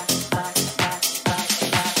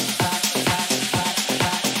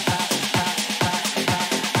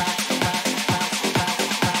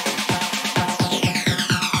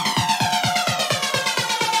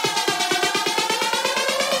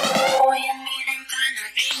 Hoy en mi ventana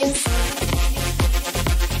brilla el sol.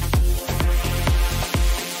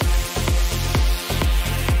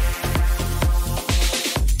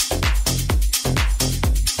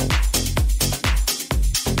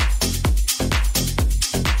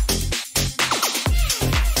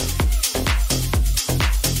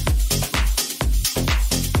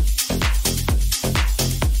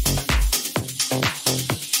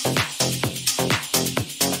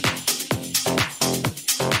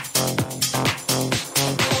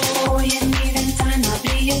 Hoy en mi ventana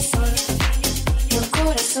brilla el sol y el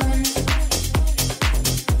corazón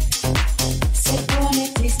se pone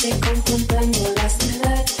triste contemplando la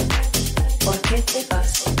ciudad. ¿Por qué te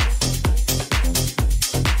vas?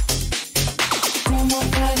 Como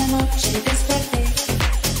cada noche desperté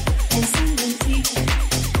pensando en ti.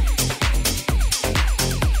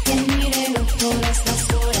 Que mírelo todas las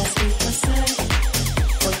horas de pasar.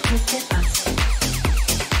 ¿Por qué te vas?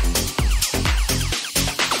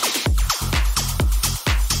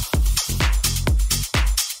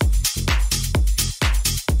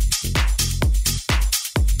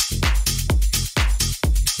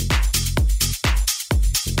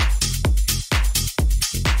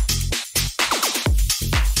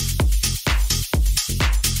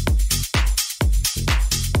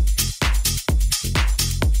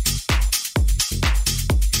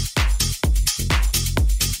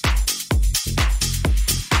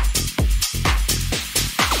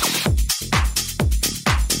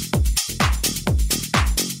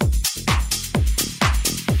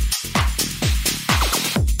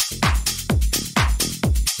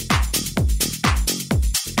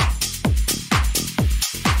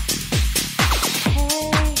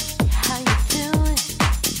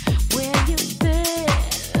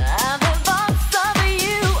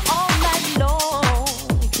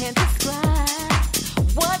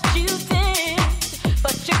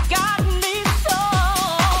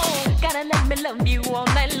 Love you all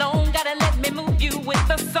night long. Gotta let me move you with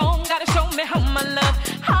the song. Gotta show me how my love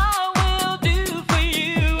I will do for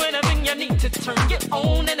you. Anything you need to turn it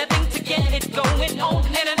on. Anything to get it going on.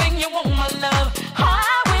 Anything you want, my love. I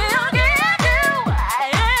will give you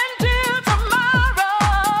into tomorrow.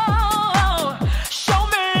 Show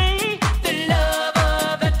me the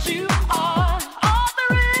lover that you are. All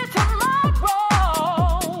there is tomorrow.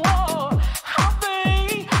 I'll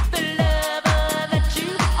be the lover that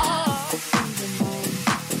you are.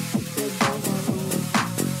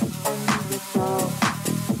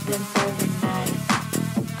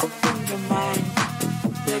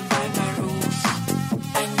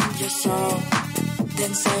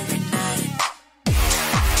 Dance every night.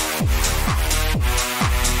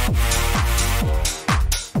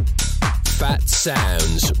 Fat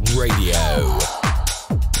Sounds Radio.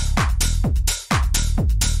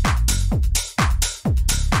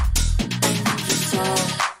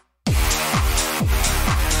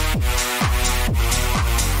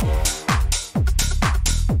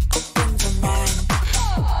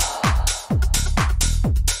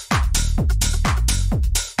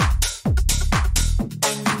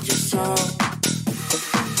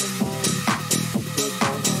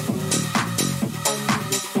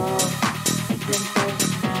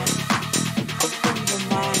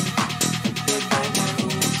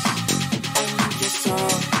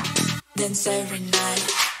 every night.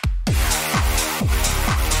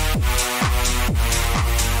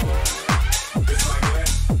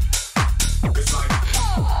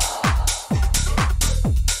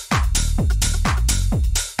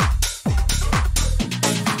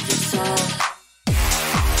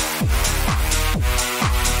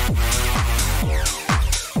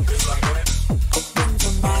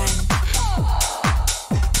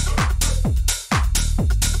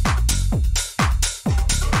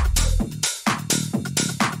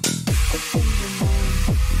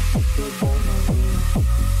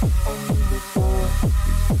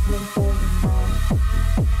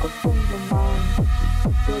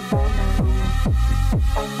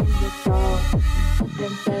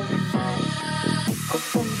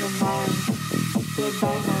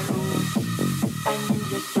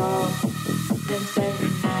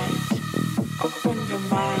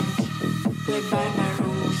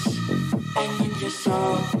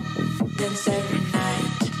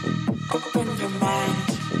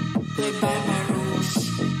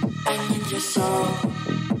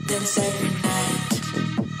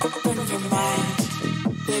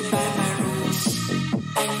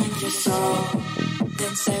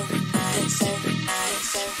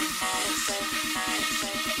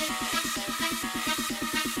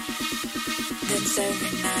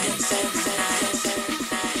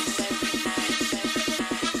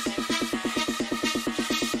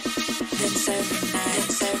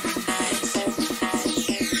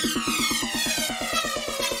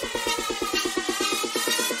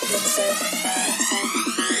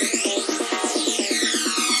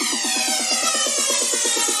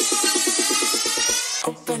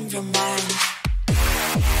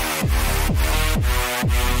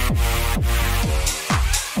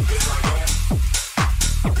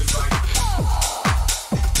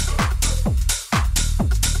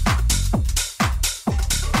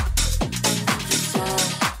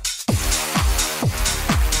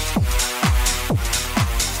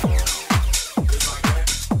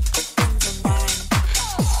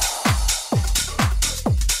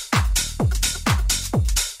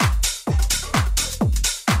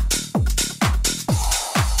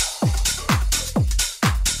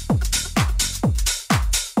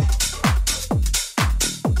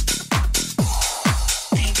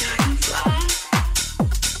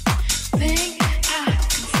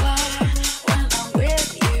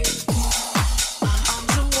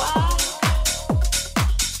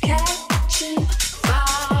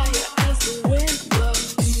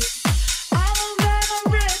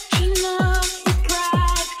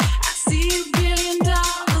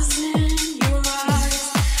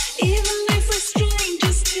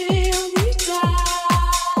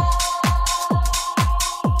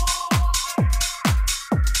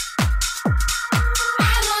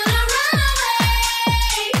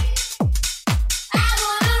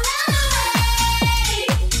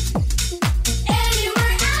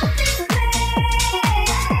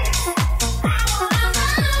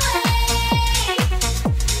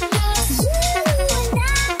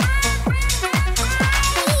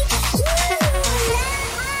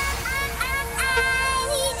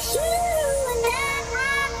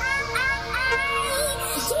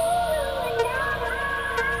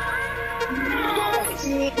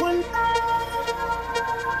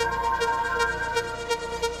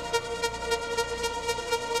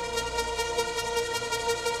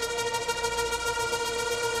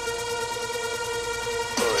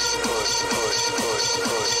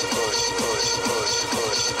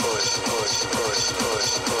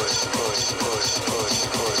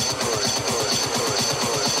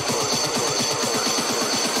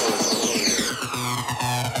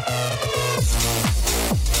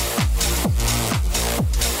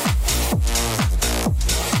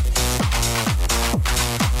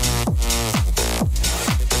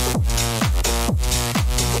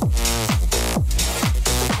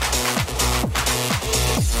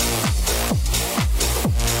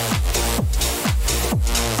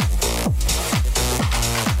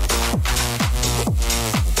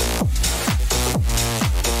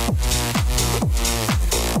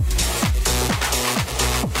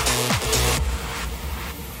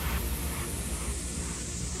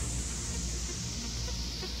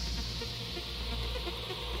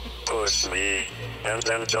 Push me, and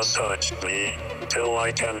then just touch me, till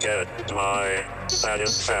I can get my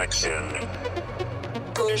satisfaction.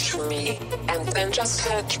 Push me, and then just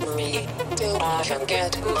touch me, till I can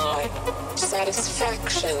get my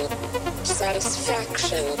satisfaction.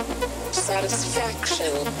 Satisfaction.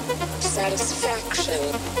 Satisfaction. Satisfaction.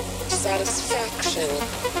 Satisfaction.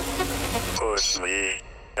 Push me,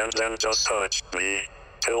 and then just touch me,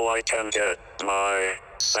 till I can get my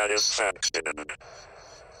Satisfaction.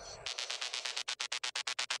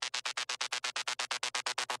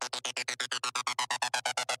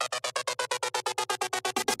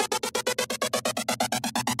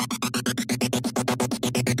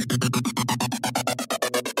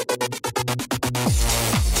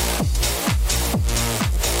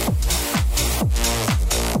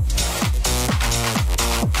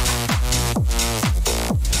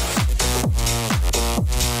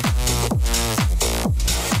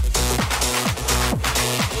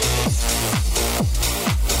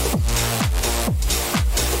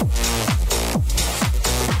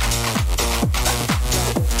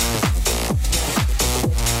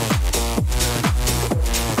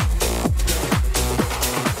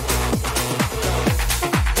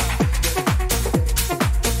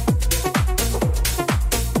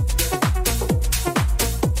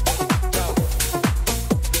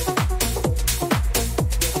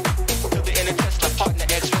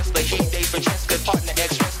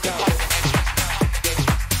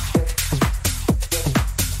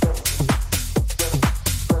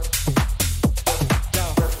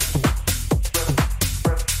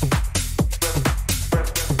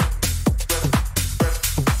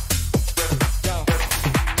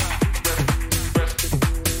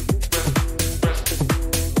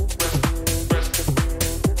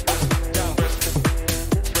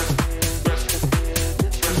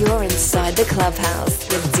 You're inside the clubhouse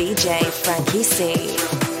with DJ Frankie C.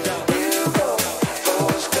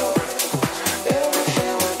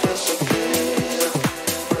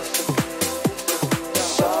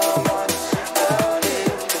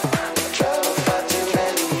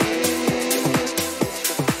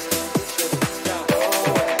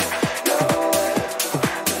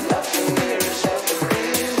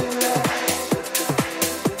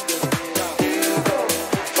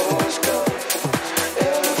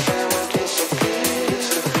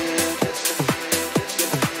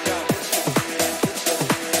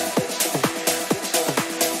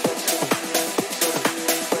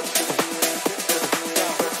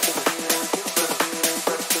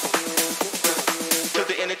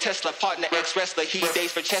 Tesla, partner ex-wrestler, he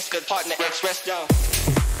dates for Cheska, partner ex-wrestler.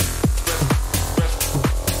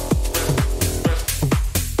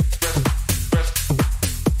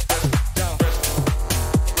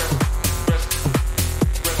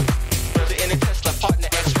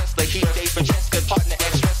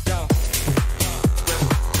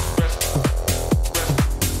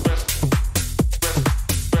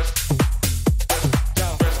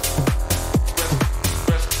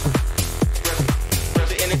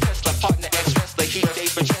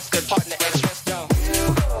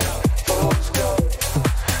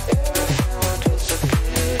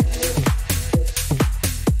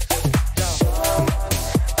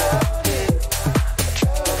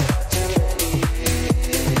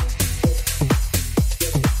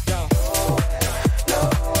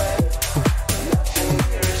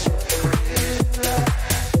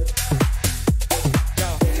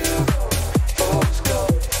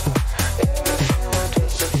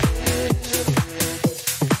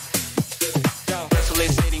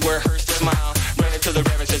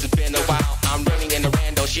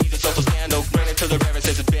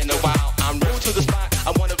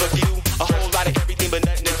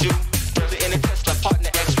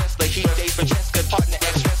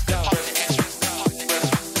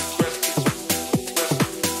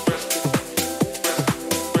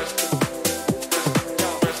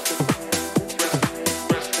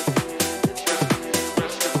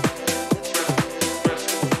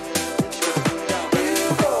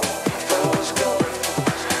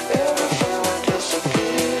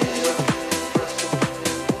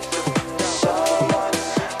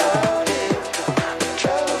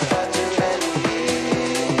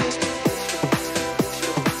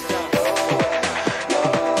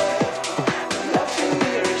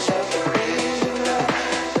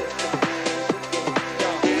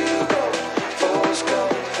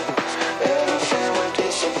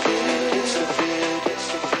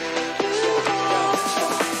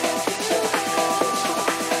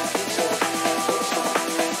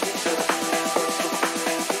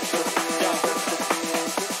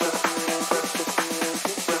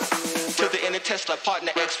 Tesla,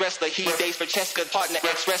 partner ex-wrestler, he dates for Cheska, partner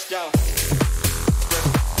ex-wrestler.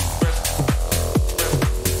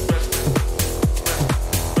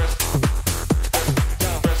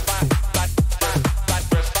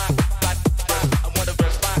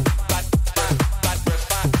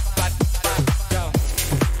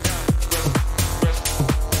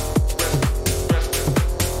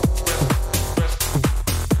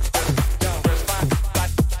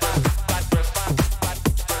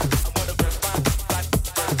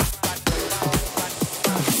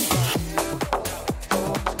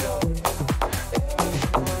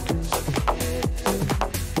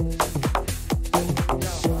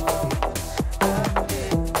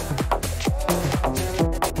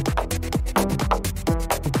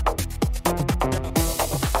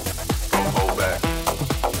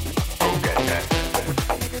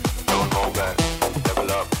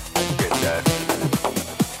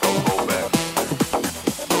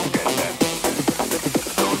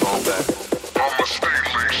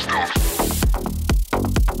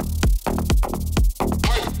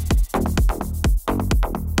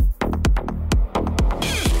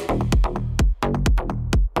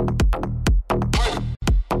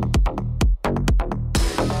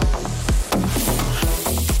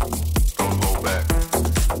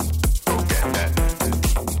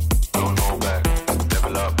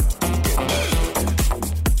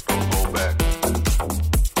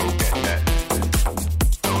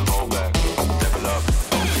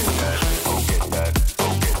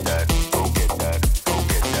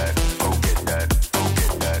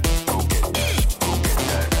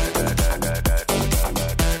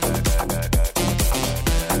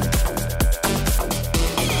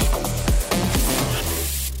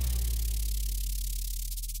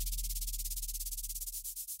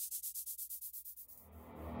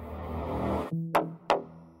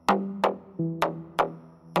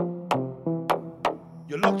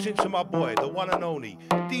 attention to my boy, the one and only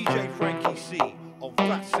DJ Frankie C on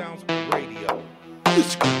Fat Sounds Radio.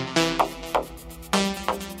 Let's go.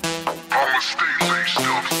 I'ma stay laced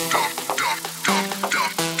up,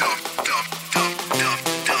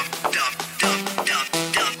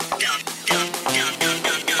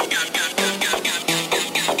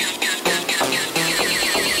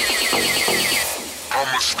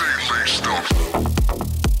 I'ma stay laced up.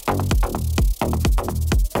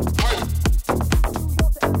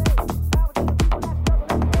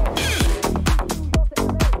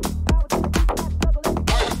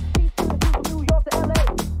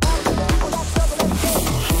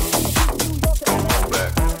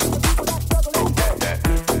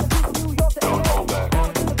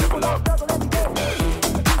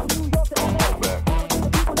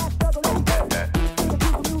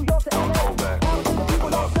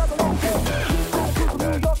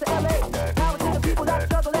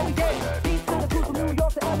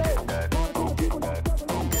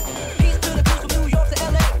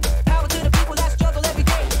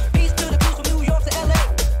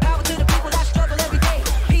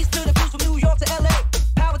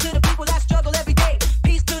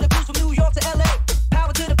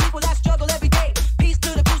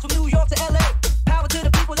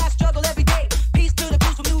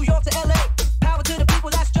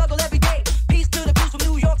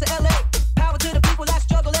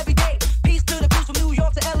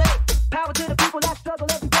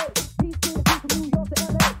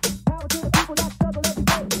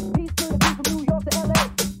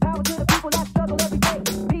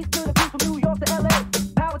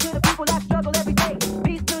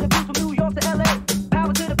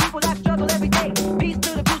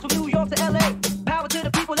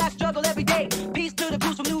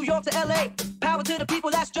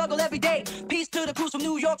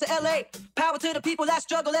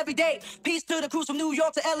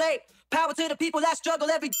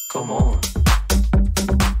 Come on.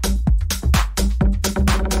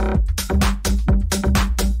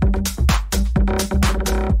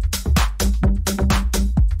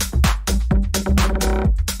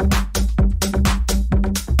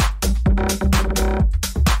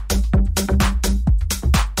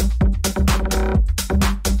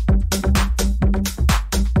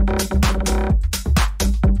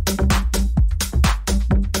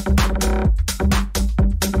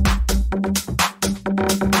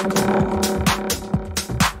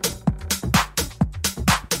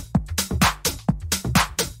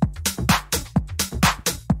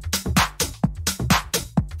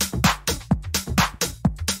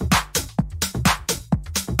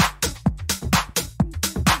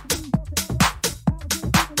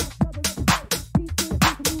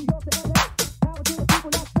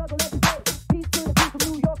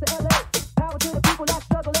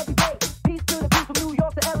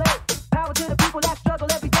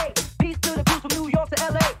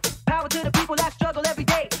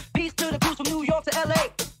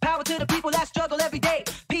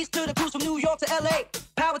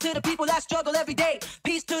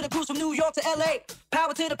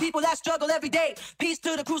 Struggle every day. Peace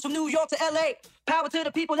to the crews from New York to LA. Power to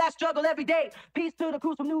the people that struggle every day. Peace to the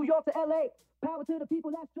crews from New York to LA.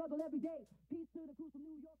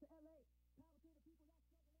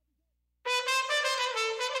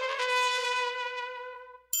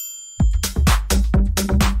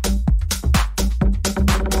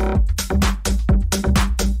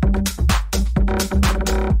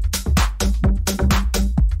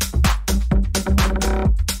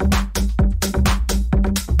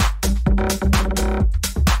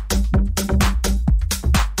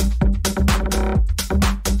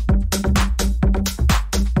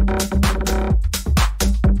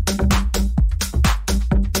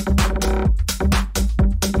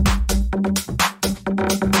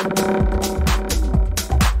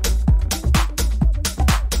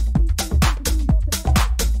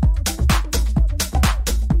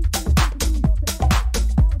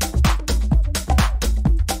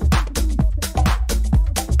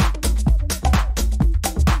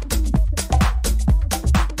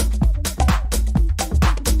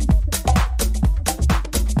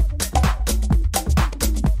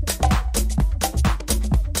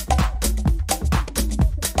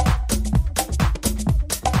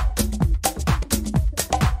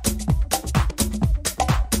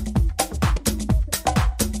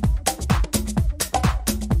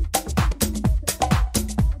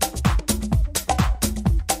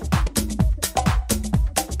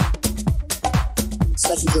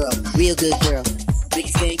 Special girl, real good girl.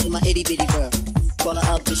 Biggest gang in my itty bitty world. Call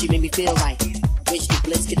her up and she made me feel right. Wish this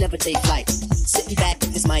bliss could never take flight. Sitting back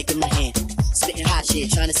with this mic in my hand. Spitting hot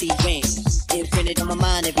shit, trying to see rain. Imprinted on my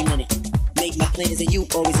mind every minute. Make my plans and you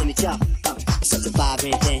always in the job. Such a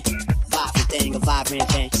vibrant thing, a vibrant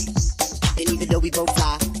thing. And even though we both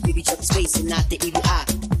fly, give each other space and not the evil eye.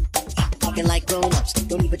 Talking like grown-ups,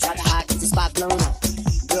 don't even try to hide cause the spot blown up.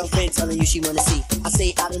 Girlfriend telling you she wanna see. I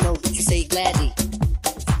say I don't know, but you say gladly.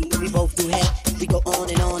 We both do head, we go on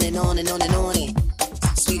and on and on and on and on and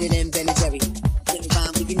sweeter than Ben and Jerry. Living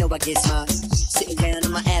rhyme, but you know I get mine. Sitting down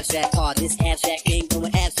on my abstract car, this abstract thing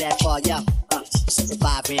going abstract far, yo. Such a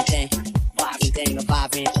vibrant thing, a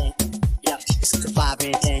vibrant thing. Yeah, it's such a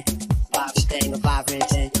vibrant thing, a vibrant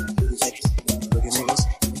thing. Look at niggas.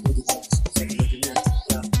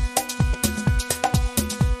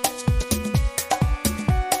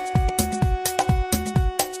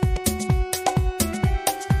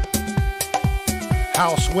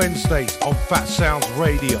 House Wednesdays on Fat Sounds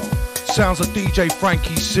Radio. Sounds of DJ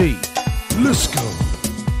Frankie C. Let's go.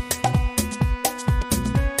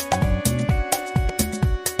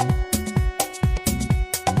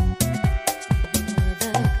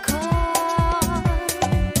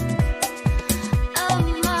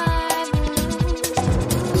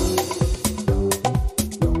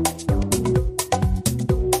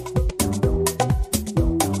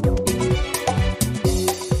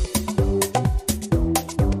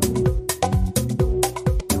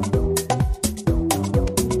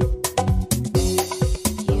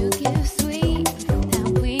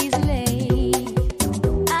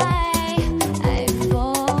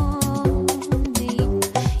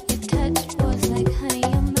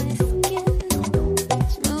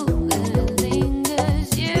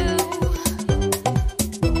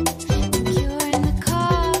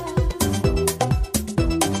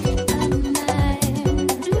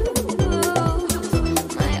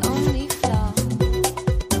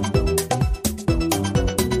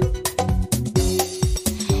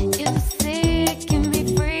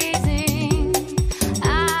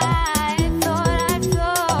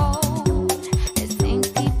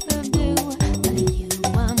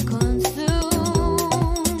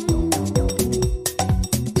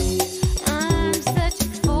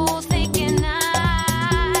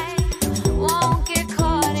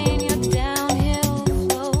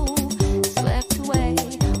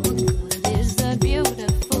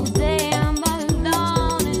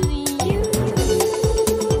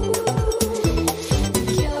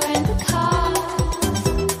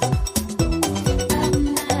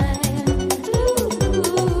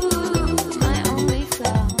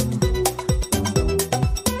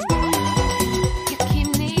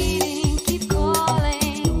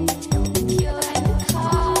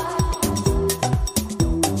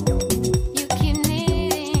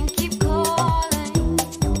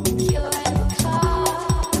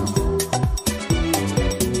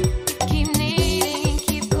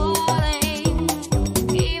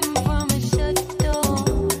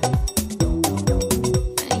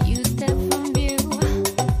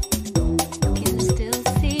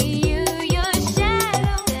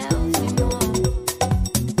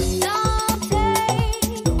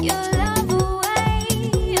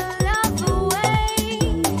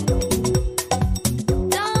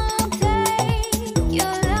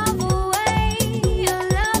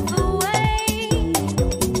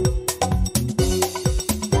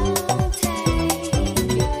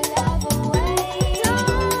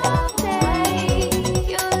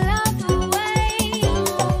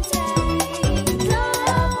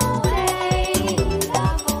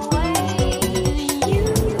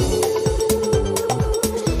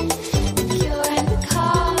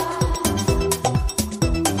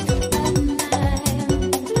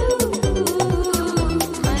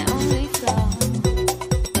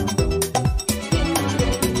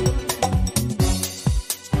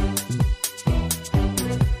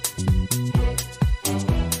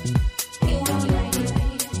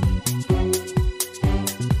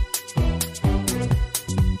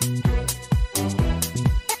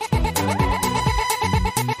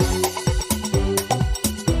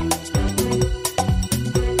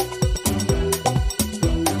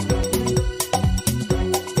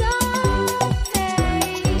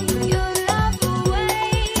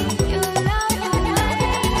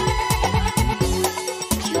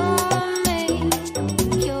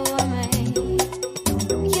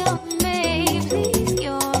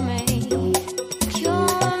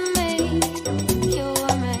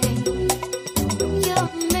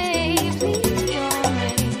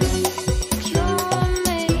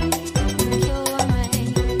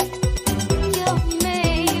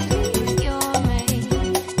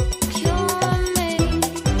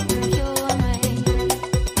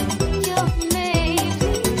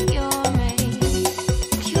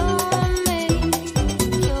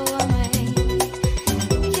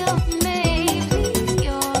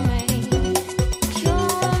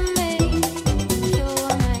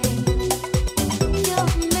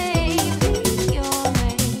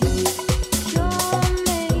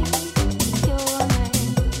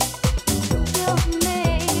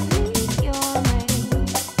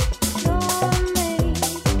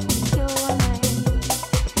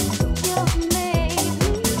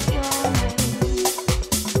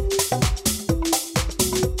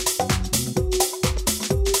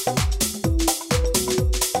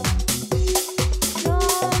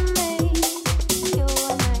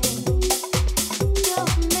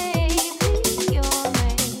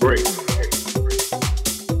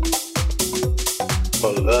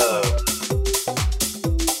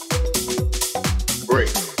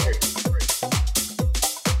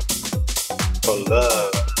 for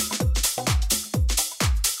love.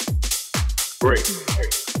 Break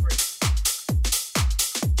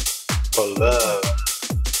for love.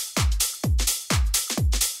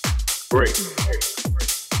 Break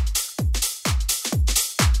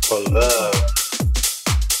for love.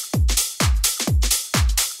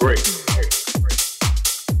 Break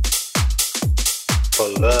for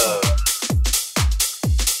love.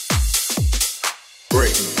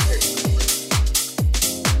 Break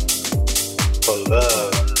for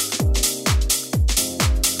love.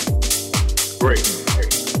 Break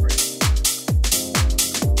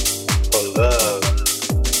for love.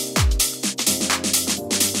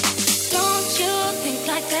 Don't you think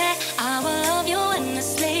like that? I will love you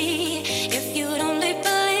endlessly. If you don't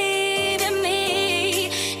believe in me,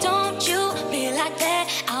 don't you be like that?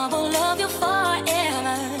 I will love you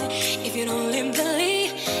forever. If you don't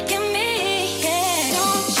believe in me, yeah.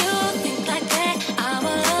 Don't you think like that? I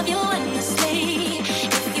will love you endlessly.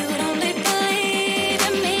 If you don't believe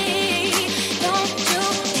in me, don't you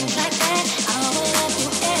think like that? I will love you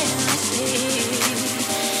endlessly.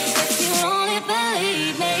 If you only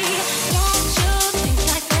believe me, don't you think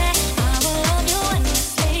like that? I will love you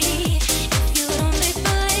endlessly. If you don't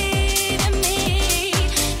believe in me,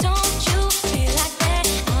 don't you be like that?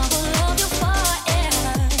 I will love you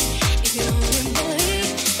forever. If you don't believe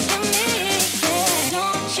in me, yeah.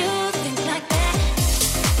 Don't you think like that?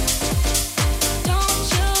 Don't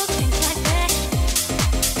you think like that?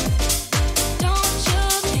 Don't you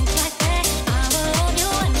think like that? I will love you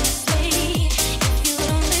endlessly. If you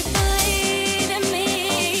don't believe in me.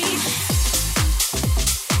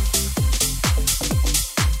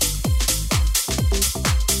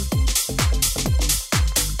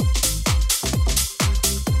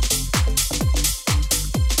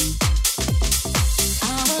 I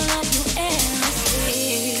will love you endlessly.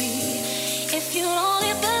 If you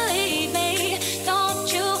only believe me,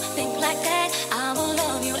 don't you think like that? I will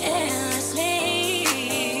love you endlessly.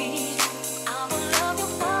 I will love you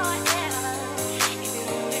forever. If you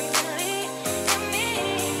only believe in me,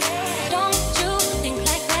 don't you think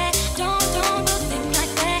like that? Don't think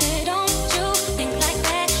like that. Don't you think like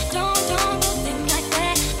that? Don't think like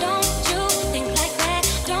that. Don't you think like that?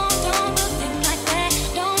 Don't think like that.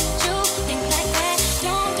 Don't you think like that?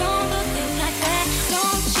 Don't think like that.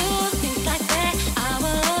 Don't you think like that? I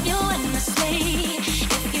will love you endlessly.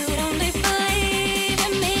 If you don't believe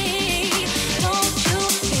in me, don't you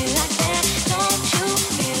be like that? Don't you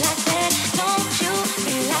be like that? Don't you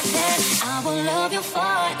be like that? I will love you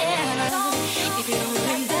forever. If you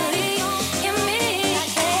don't believe in me,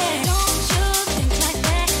 yeah. Don't you think like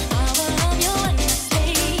that? I will love you endlessly.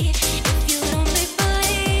 If you don't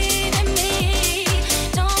believe in me,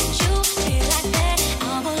 don't you be like that?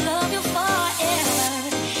 I will love you forever.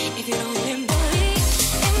 If you don't believe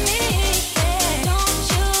in me, yeah. Don't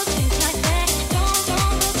you think like that? Don't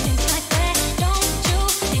think like that. Don't you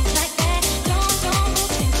think like that? Don't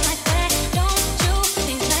think like that. Don't you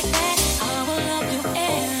think like that? I will love you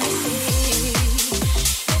endlessly.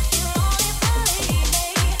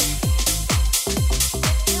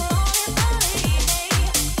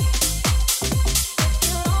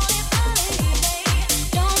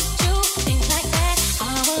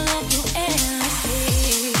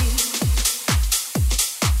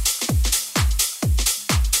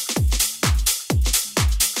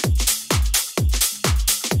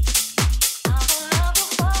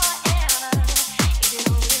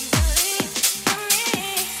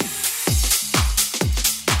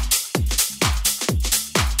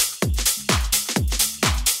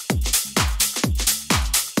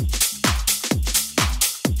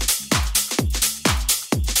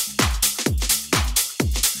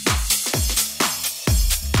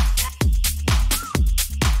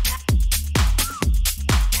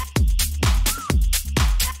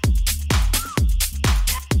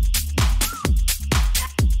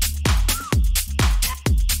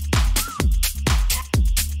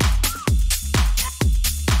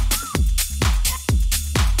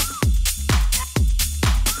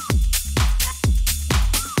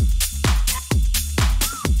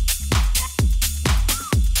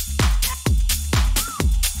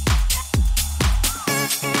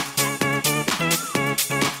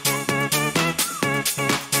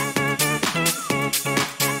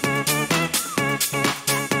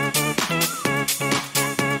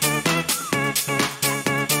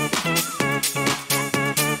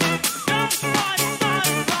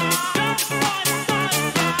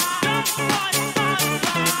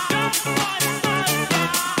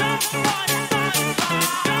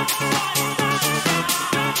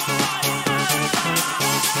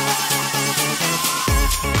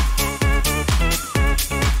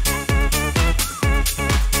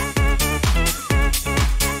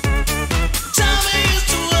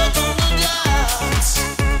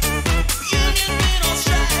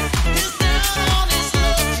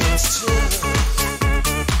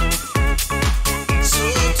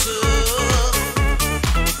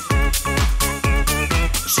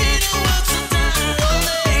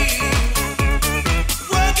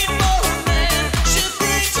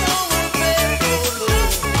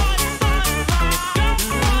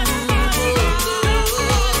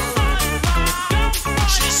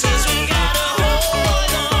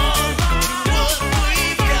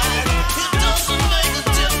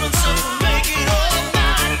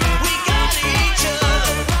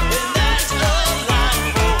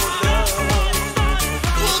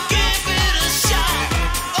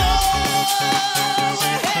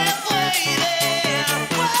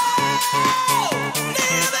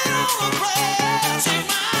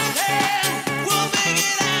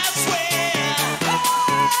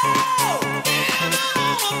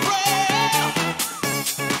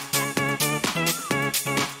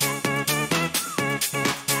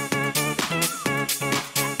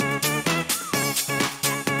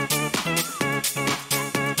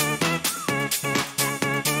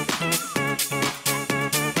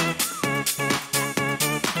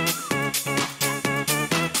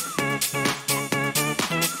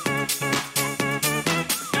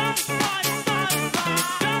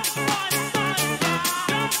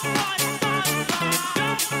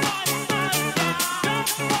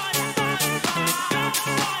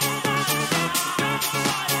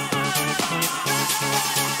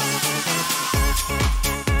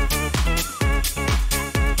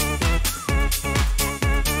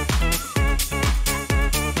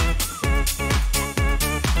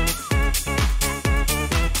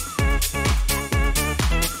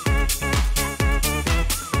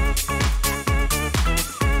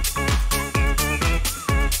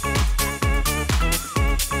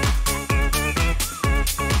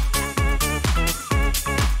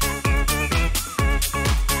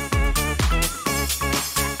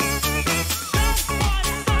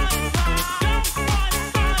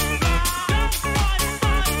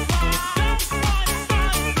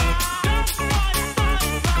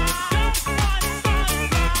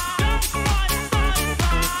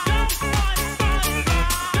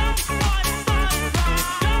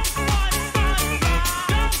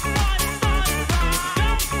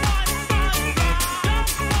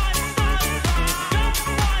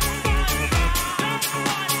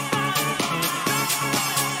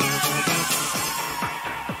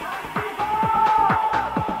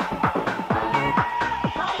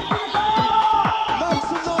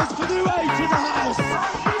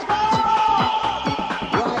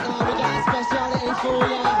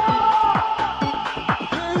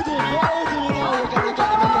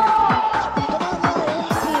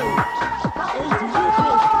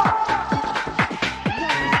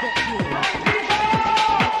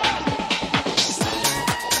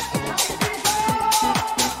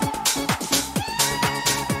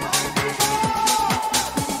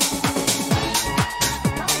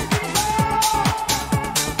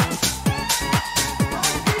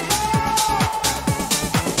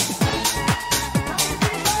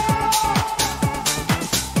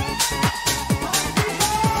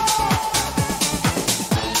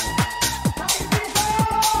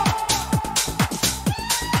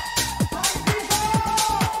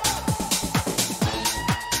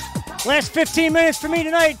 Last 15 minutes for me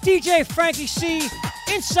tonight, DJ Frankie C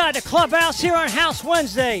inside the clubhouse here on House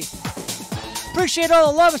Wednesday. Appreciate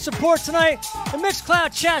all the love and support tonight. The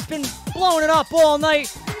Mixcloud chat's been blowing it up all night.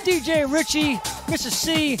 DJ Richie, Mrs.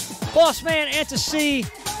 C, Boss Man Anta C,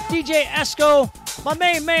 DJ Esco, my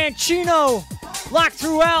main man Chino, locked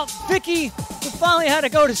throughout, Vicky, who finally had to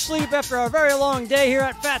go to sleep after a very long day here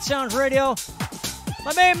at Fat Sounds Radio.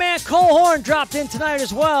 My main man Cole Horn dropped in tonight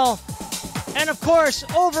as well. And of course,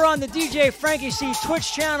 over on the DJ Frankie C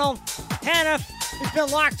Twitch channel, Hannah has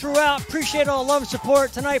been locked throughout. Appreciate all the love and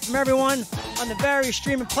support tonight from everyone on the various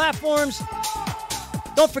streaming platforms.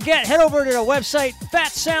 Don't forget, head over to the website,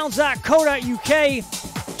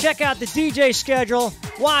 fatsounds.co.uk. Check out the DJ schedule.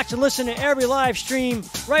 Watch and listen to every live stream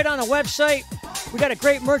right on the website. We got a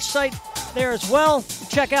great merch site there as well.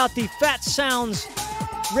 Check out the Fat Sounds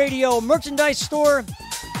Radio merchandise store.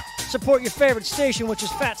 Support your favorite station, which is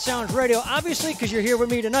Fat Sounds Radio, obviously, because you're here with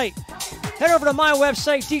me tonight. Head over to my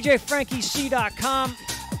website, djfrankiec.com.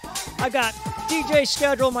 I got DJ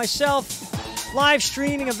schedule myself, live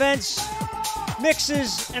streaming events,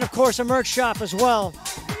 mixes, and of course a merch shop as well.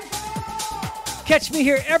 Catch me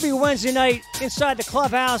here every Wednesday night inside the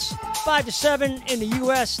clubhouse, 5 to 7 in the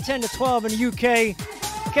U.S., 10 to 12 in the U.K.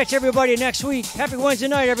 Catch everybody next week. Happy Wednesday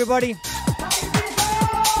night, everybody.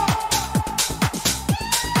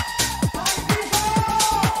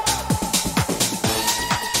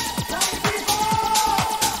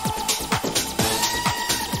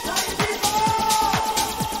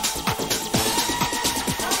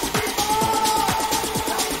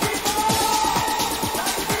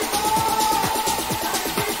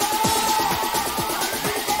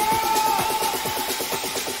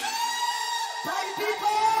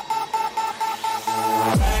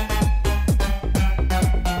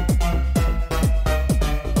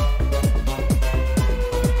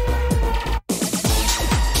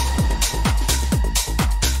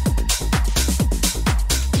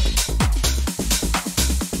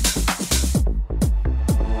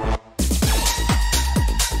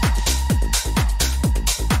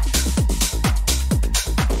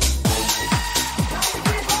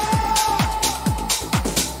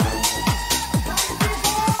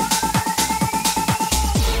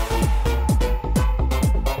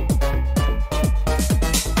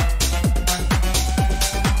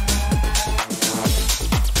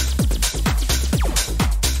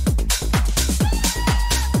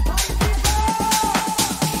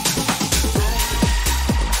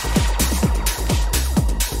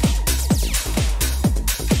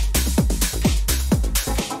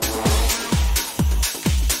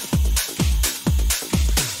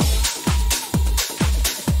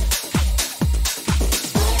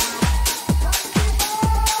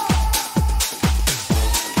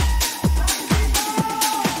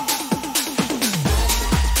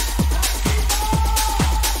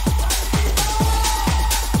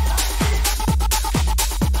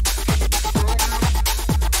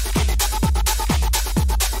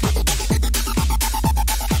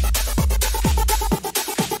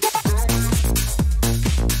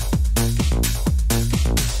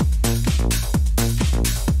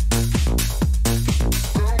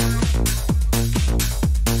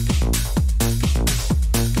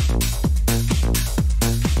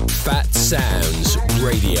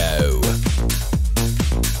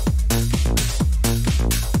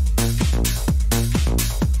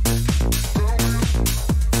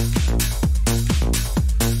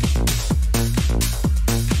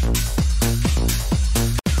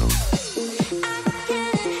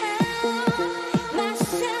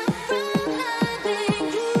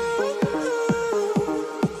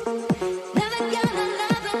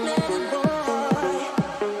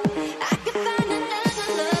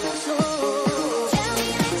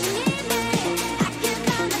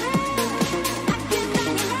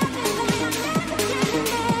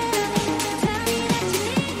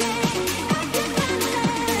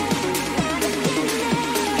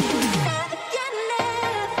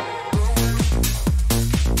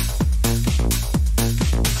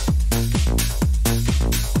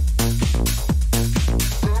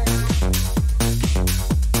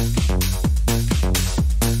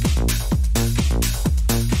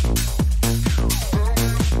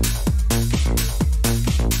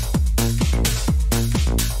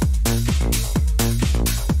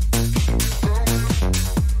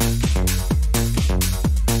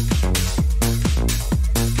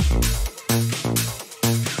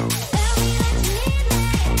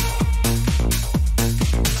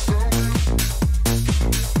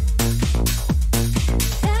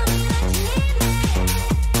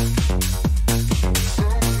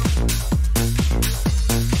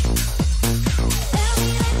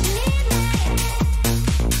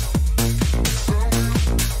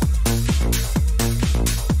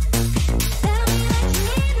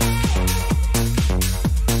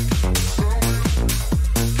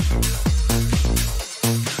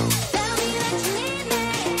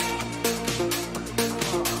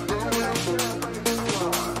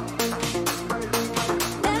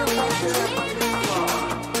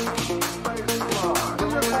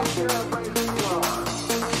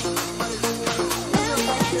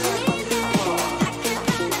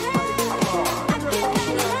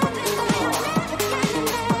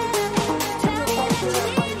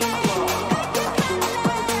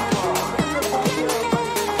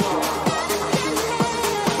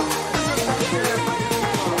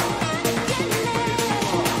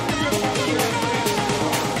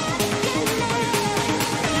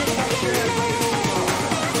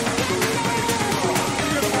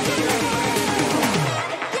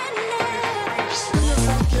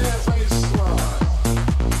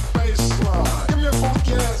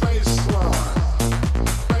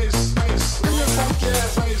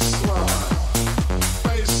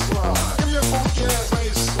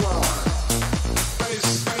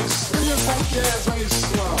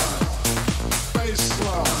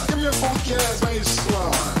 funky ass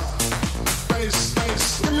bassline. Bass,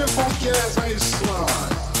 bass, give me a funky ass bassline.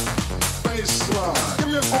 Bassline, give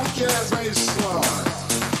me a funky ass bassline.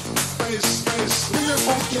 Bass, bass, give me a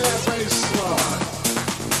funky ass bassline.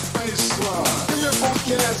 Bassline, give me a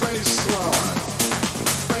funky ass bassline.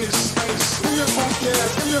 Bass, bass, give me a funky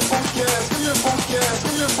ass, give me a funky ass, give me a funky ass,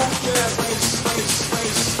 give me a funky ass bass, bass,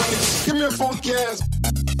 bass, bass, give me a funky ass.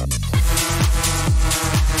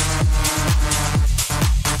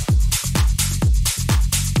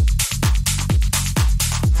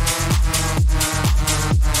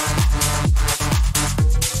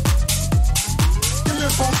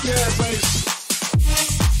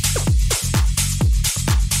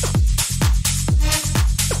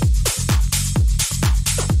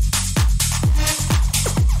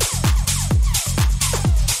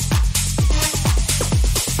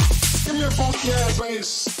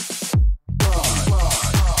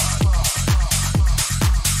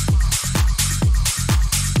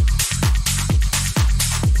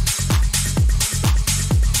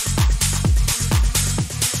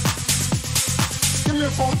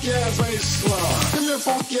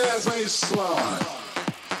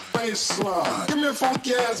 Bassline, give me a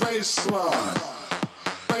funky ass bassline.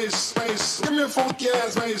 Bass, bass, give me a funky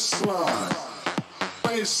ass bassline.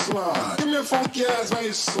 Bassline, give me a funky ass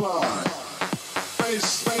bassline.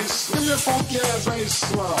 Bass, bass, give me a funky ass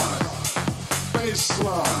bassline.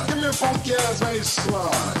 Bassline, give me a funky ass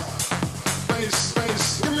bassline. Bass,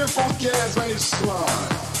 bass, give me a funky ass bassline.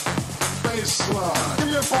 Bassline, give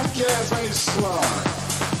me a funky ass bassline.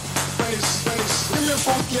 Bass, bass, give me a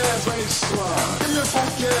funky ass bassline. Give me a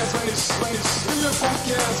funky ass bass, bass. Give me a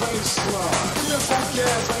funky ass bassline. Give me a funky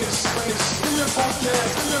ass bass, bass. Give me a funky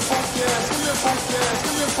ass, give me a funky ass, give me a funky ass,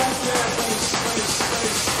 give me a funky ass bass, bass,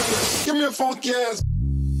 bass, bass. Give me a funky ass.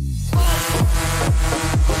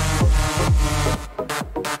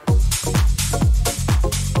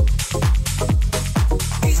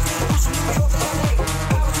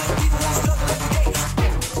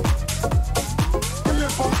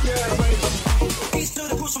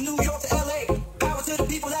 From New York to LA, power to the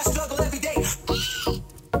people that struggle every day.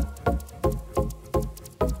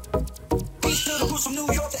 Peace to the roots from New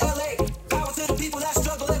York to LA, power to the people that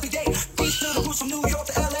struggle every day. Peace to the roots from New York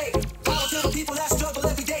to LA, power to the people that struggle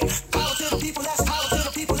every day. Power to the people that's power to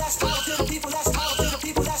the people that's power to the people that's power to the people that's power to the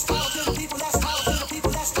people that's power to the people that's power to the people that's power to the people that's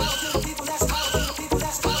power to the people that's power to the people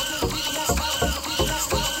that's power to the people that's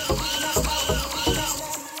power to the people that's power.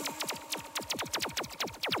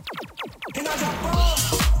 And I got bombs.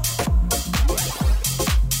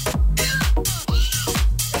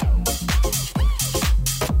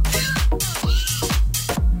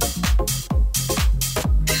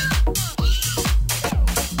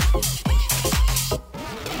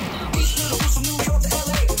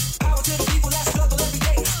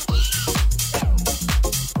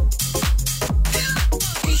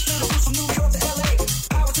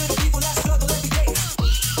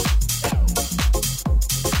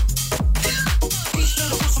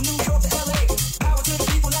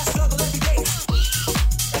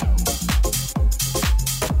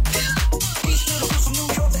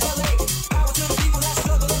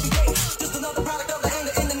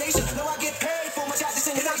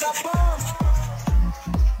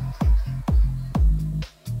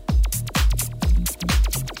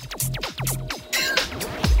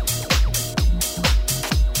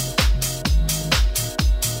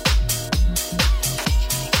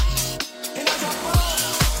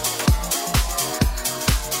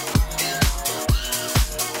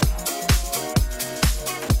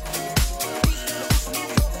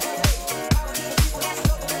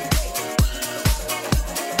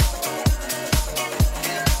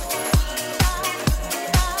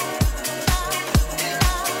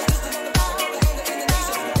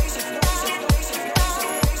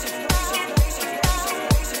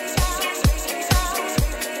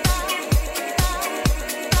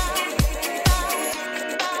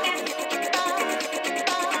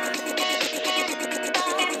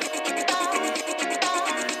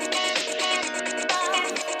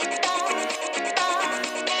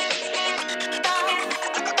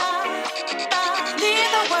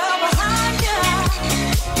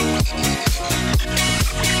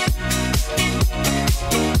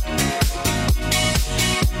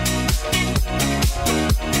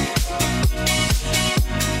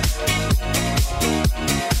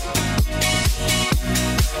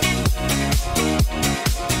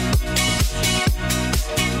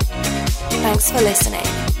 Thanks for listening.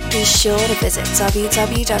 Be sure to visit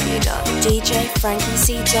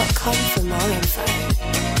www.djfrankiec.com for more info.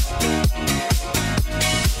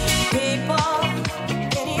 People,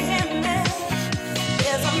 can you hear me?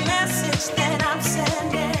 There's a message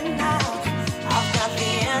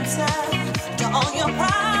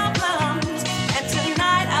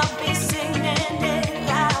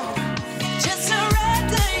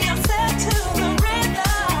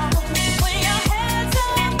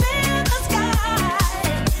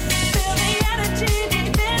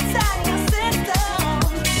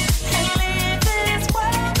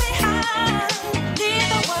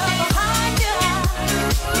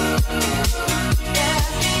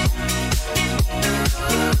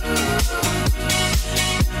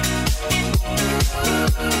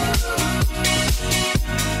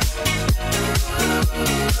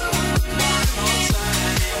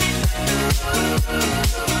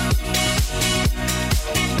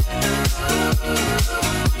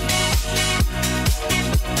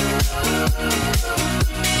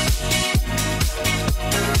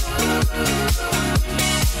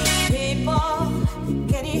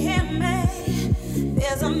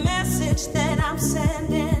message that I'm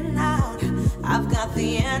sending out. I've got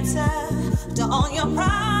the answer to all your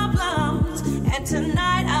problems, and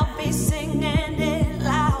tonight I'll be singing it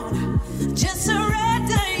loud. Just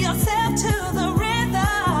surrender yourself to the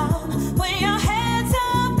rhythm. When your head's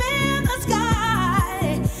up in the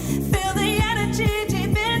sky, feel the energy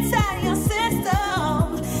deep inside your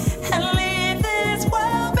system, and leave this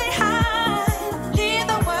world behind. Leave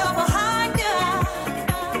the world behind you.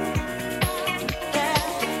 Yeah.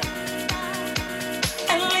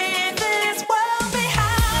 And leave this world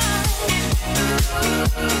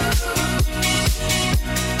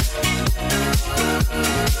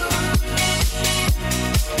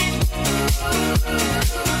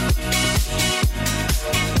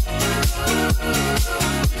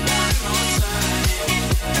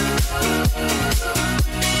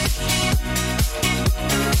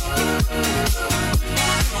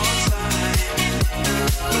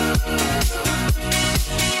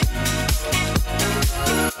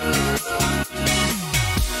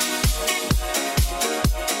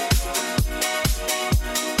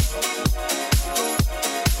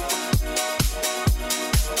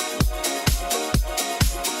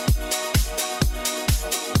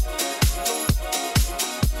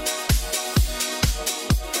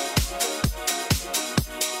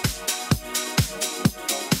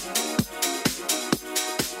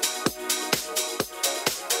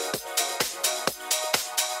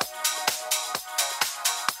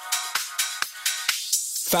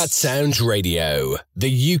Fat Sounds Radio, the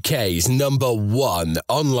UK's #1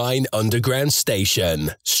 online underground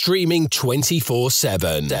station, streaming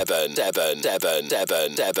 24/7.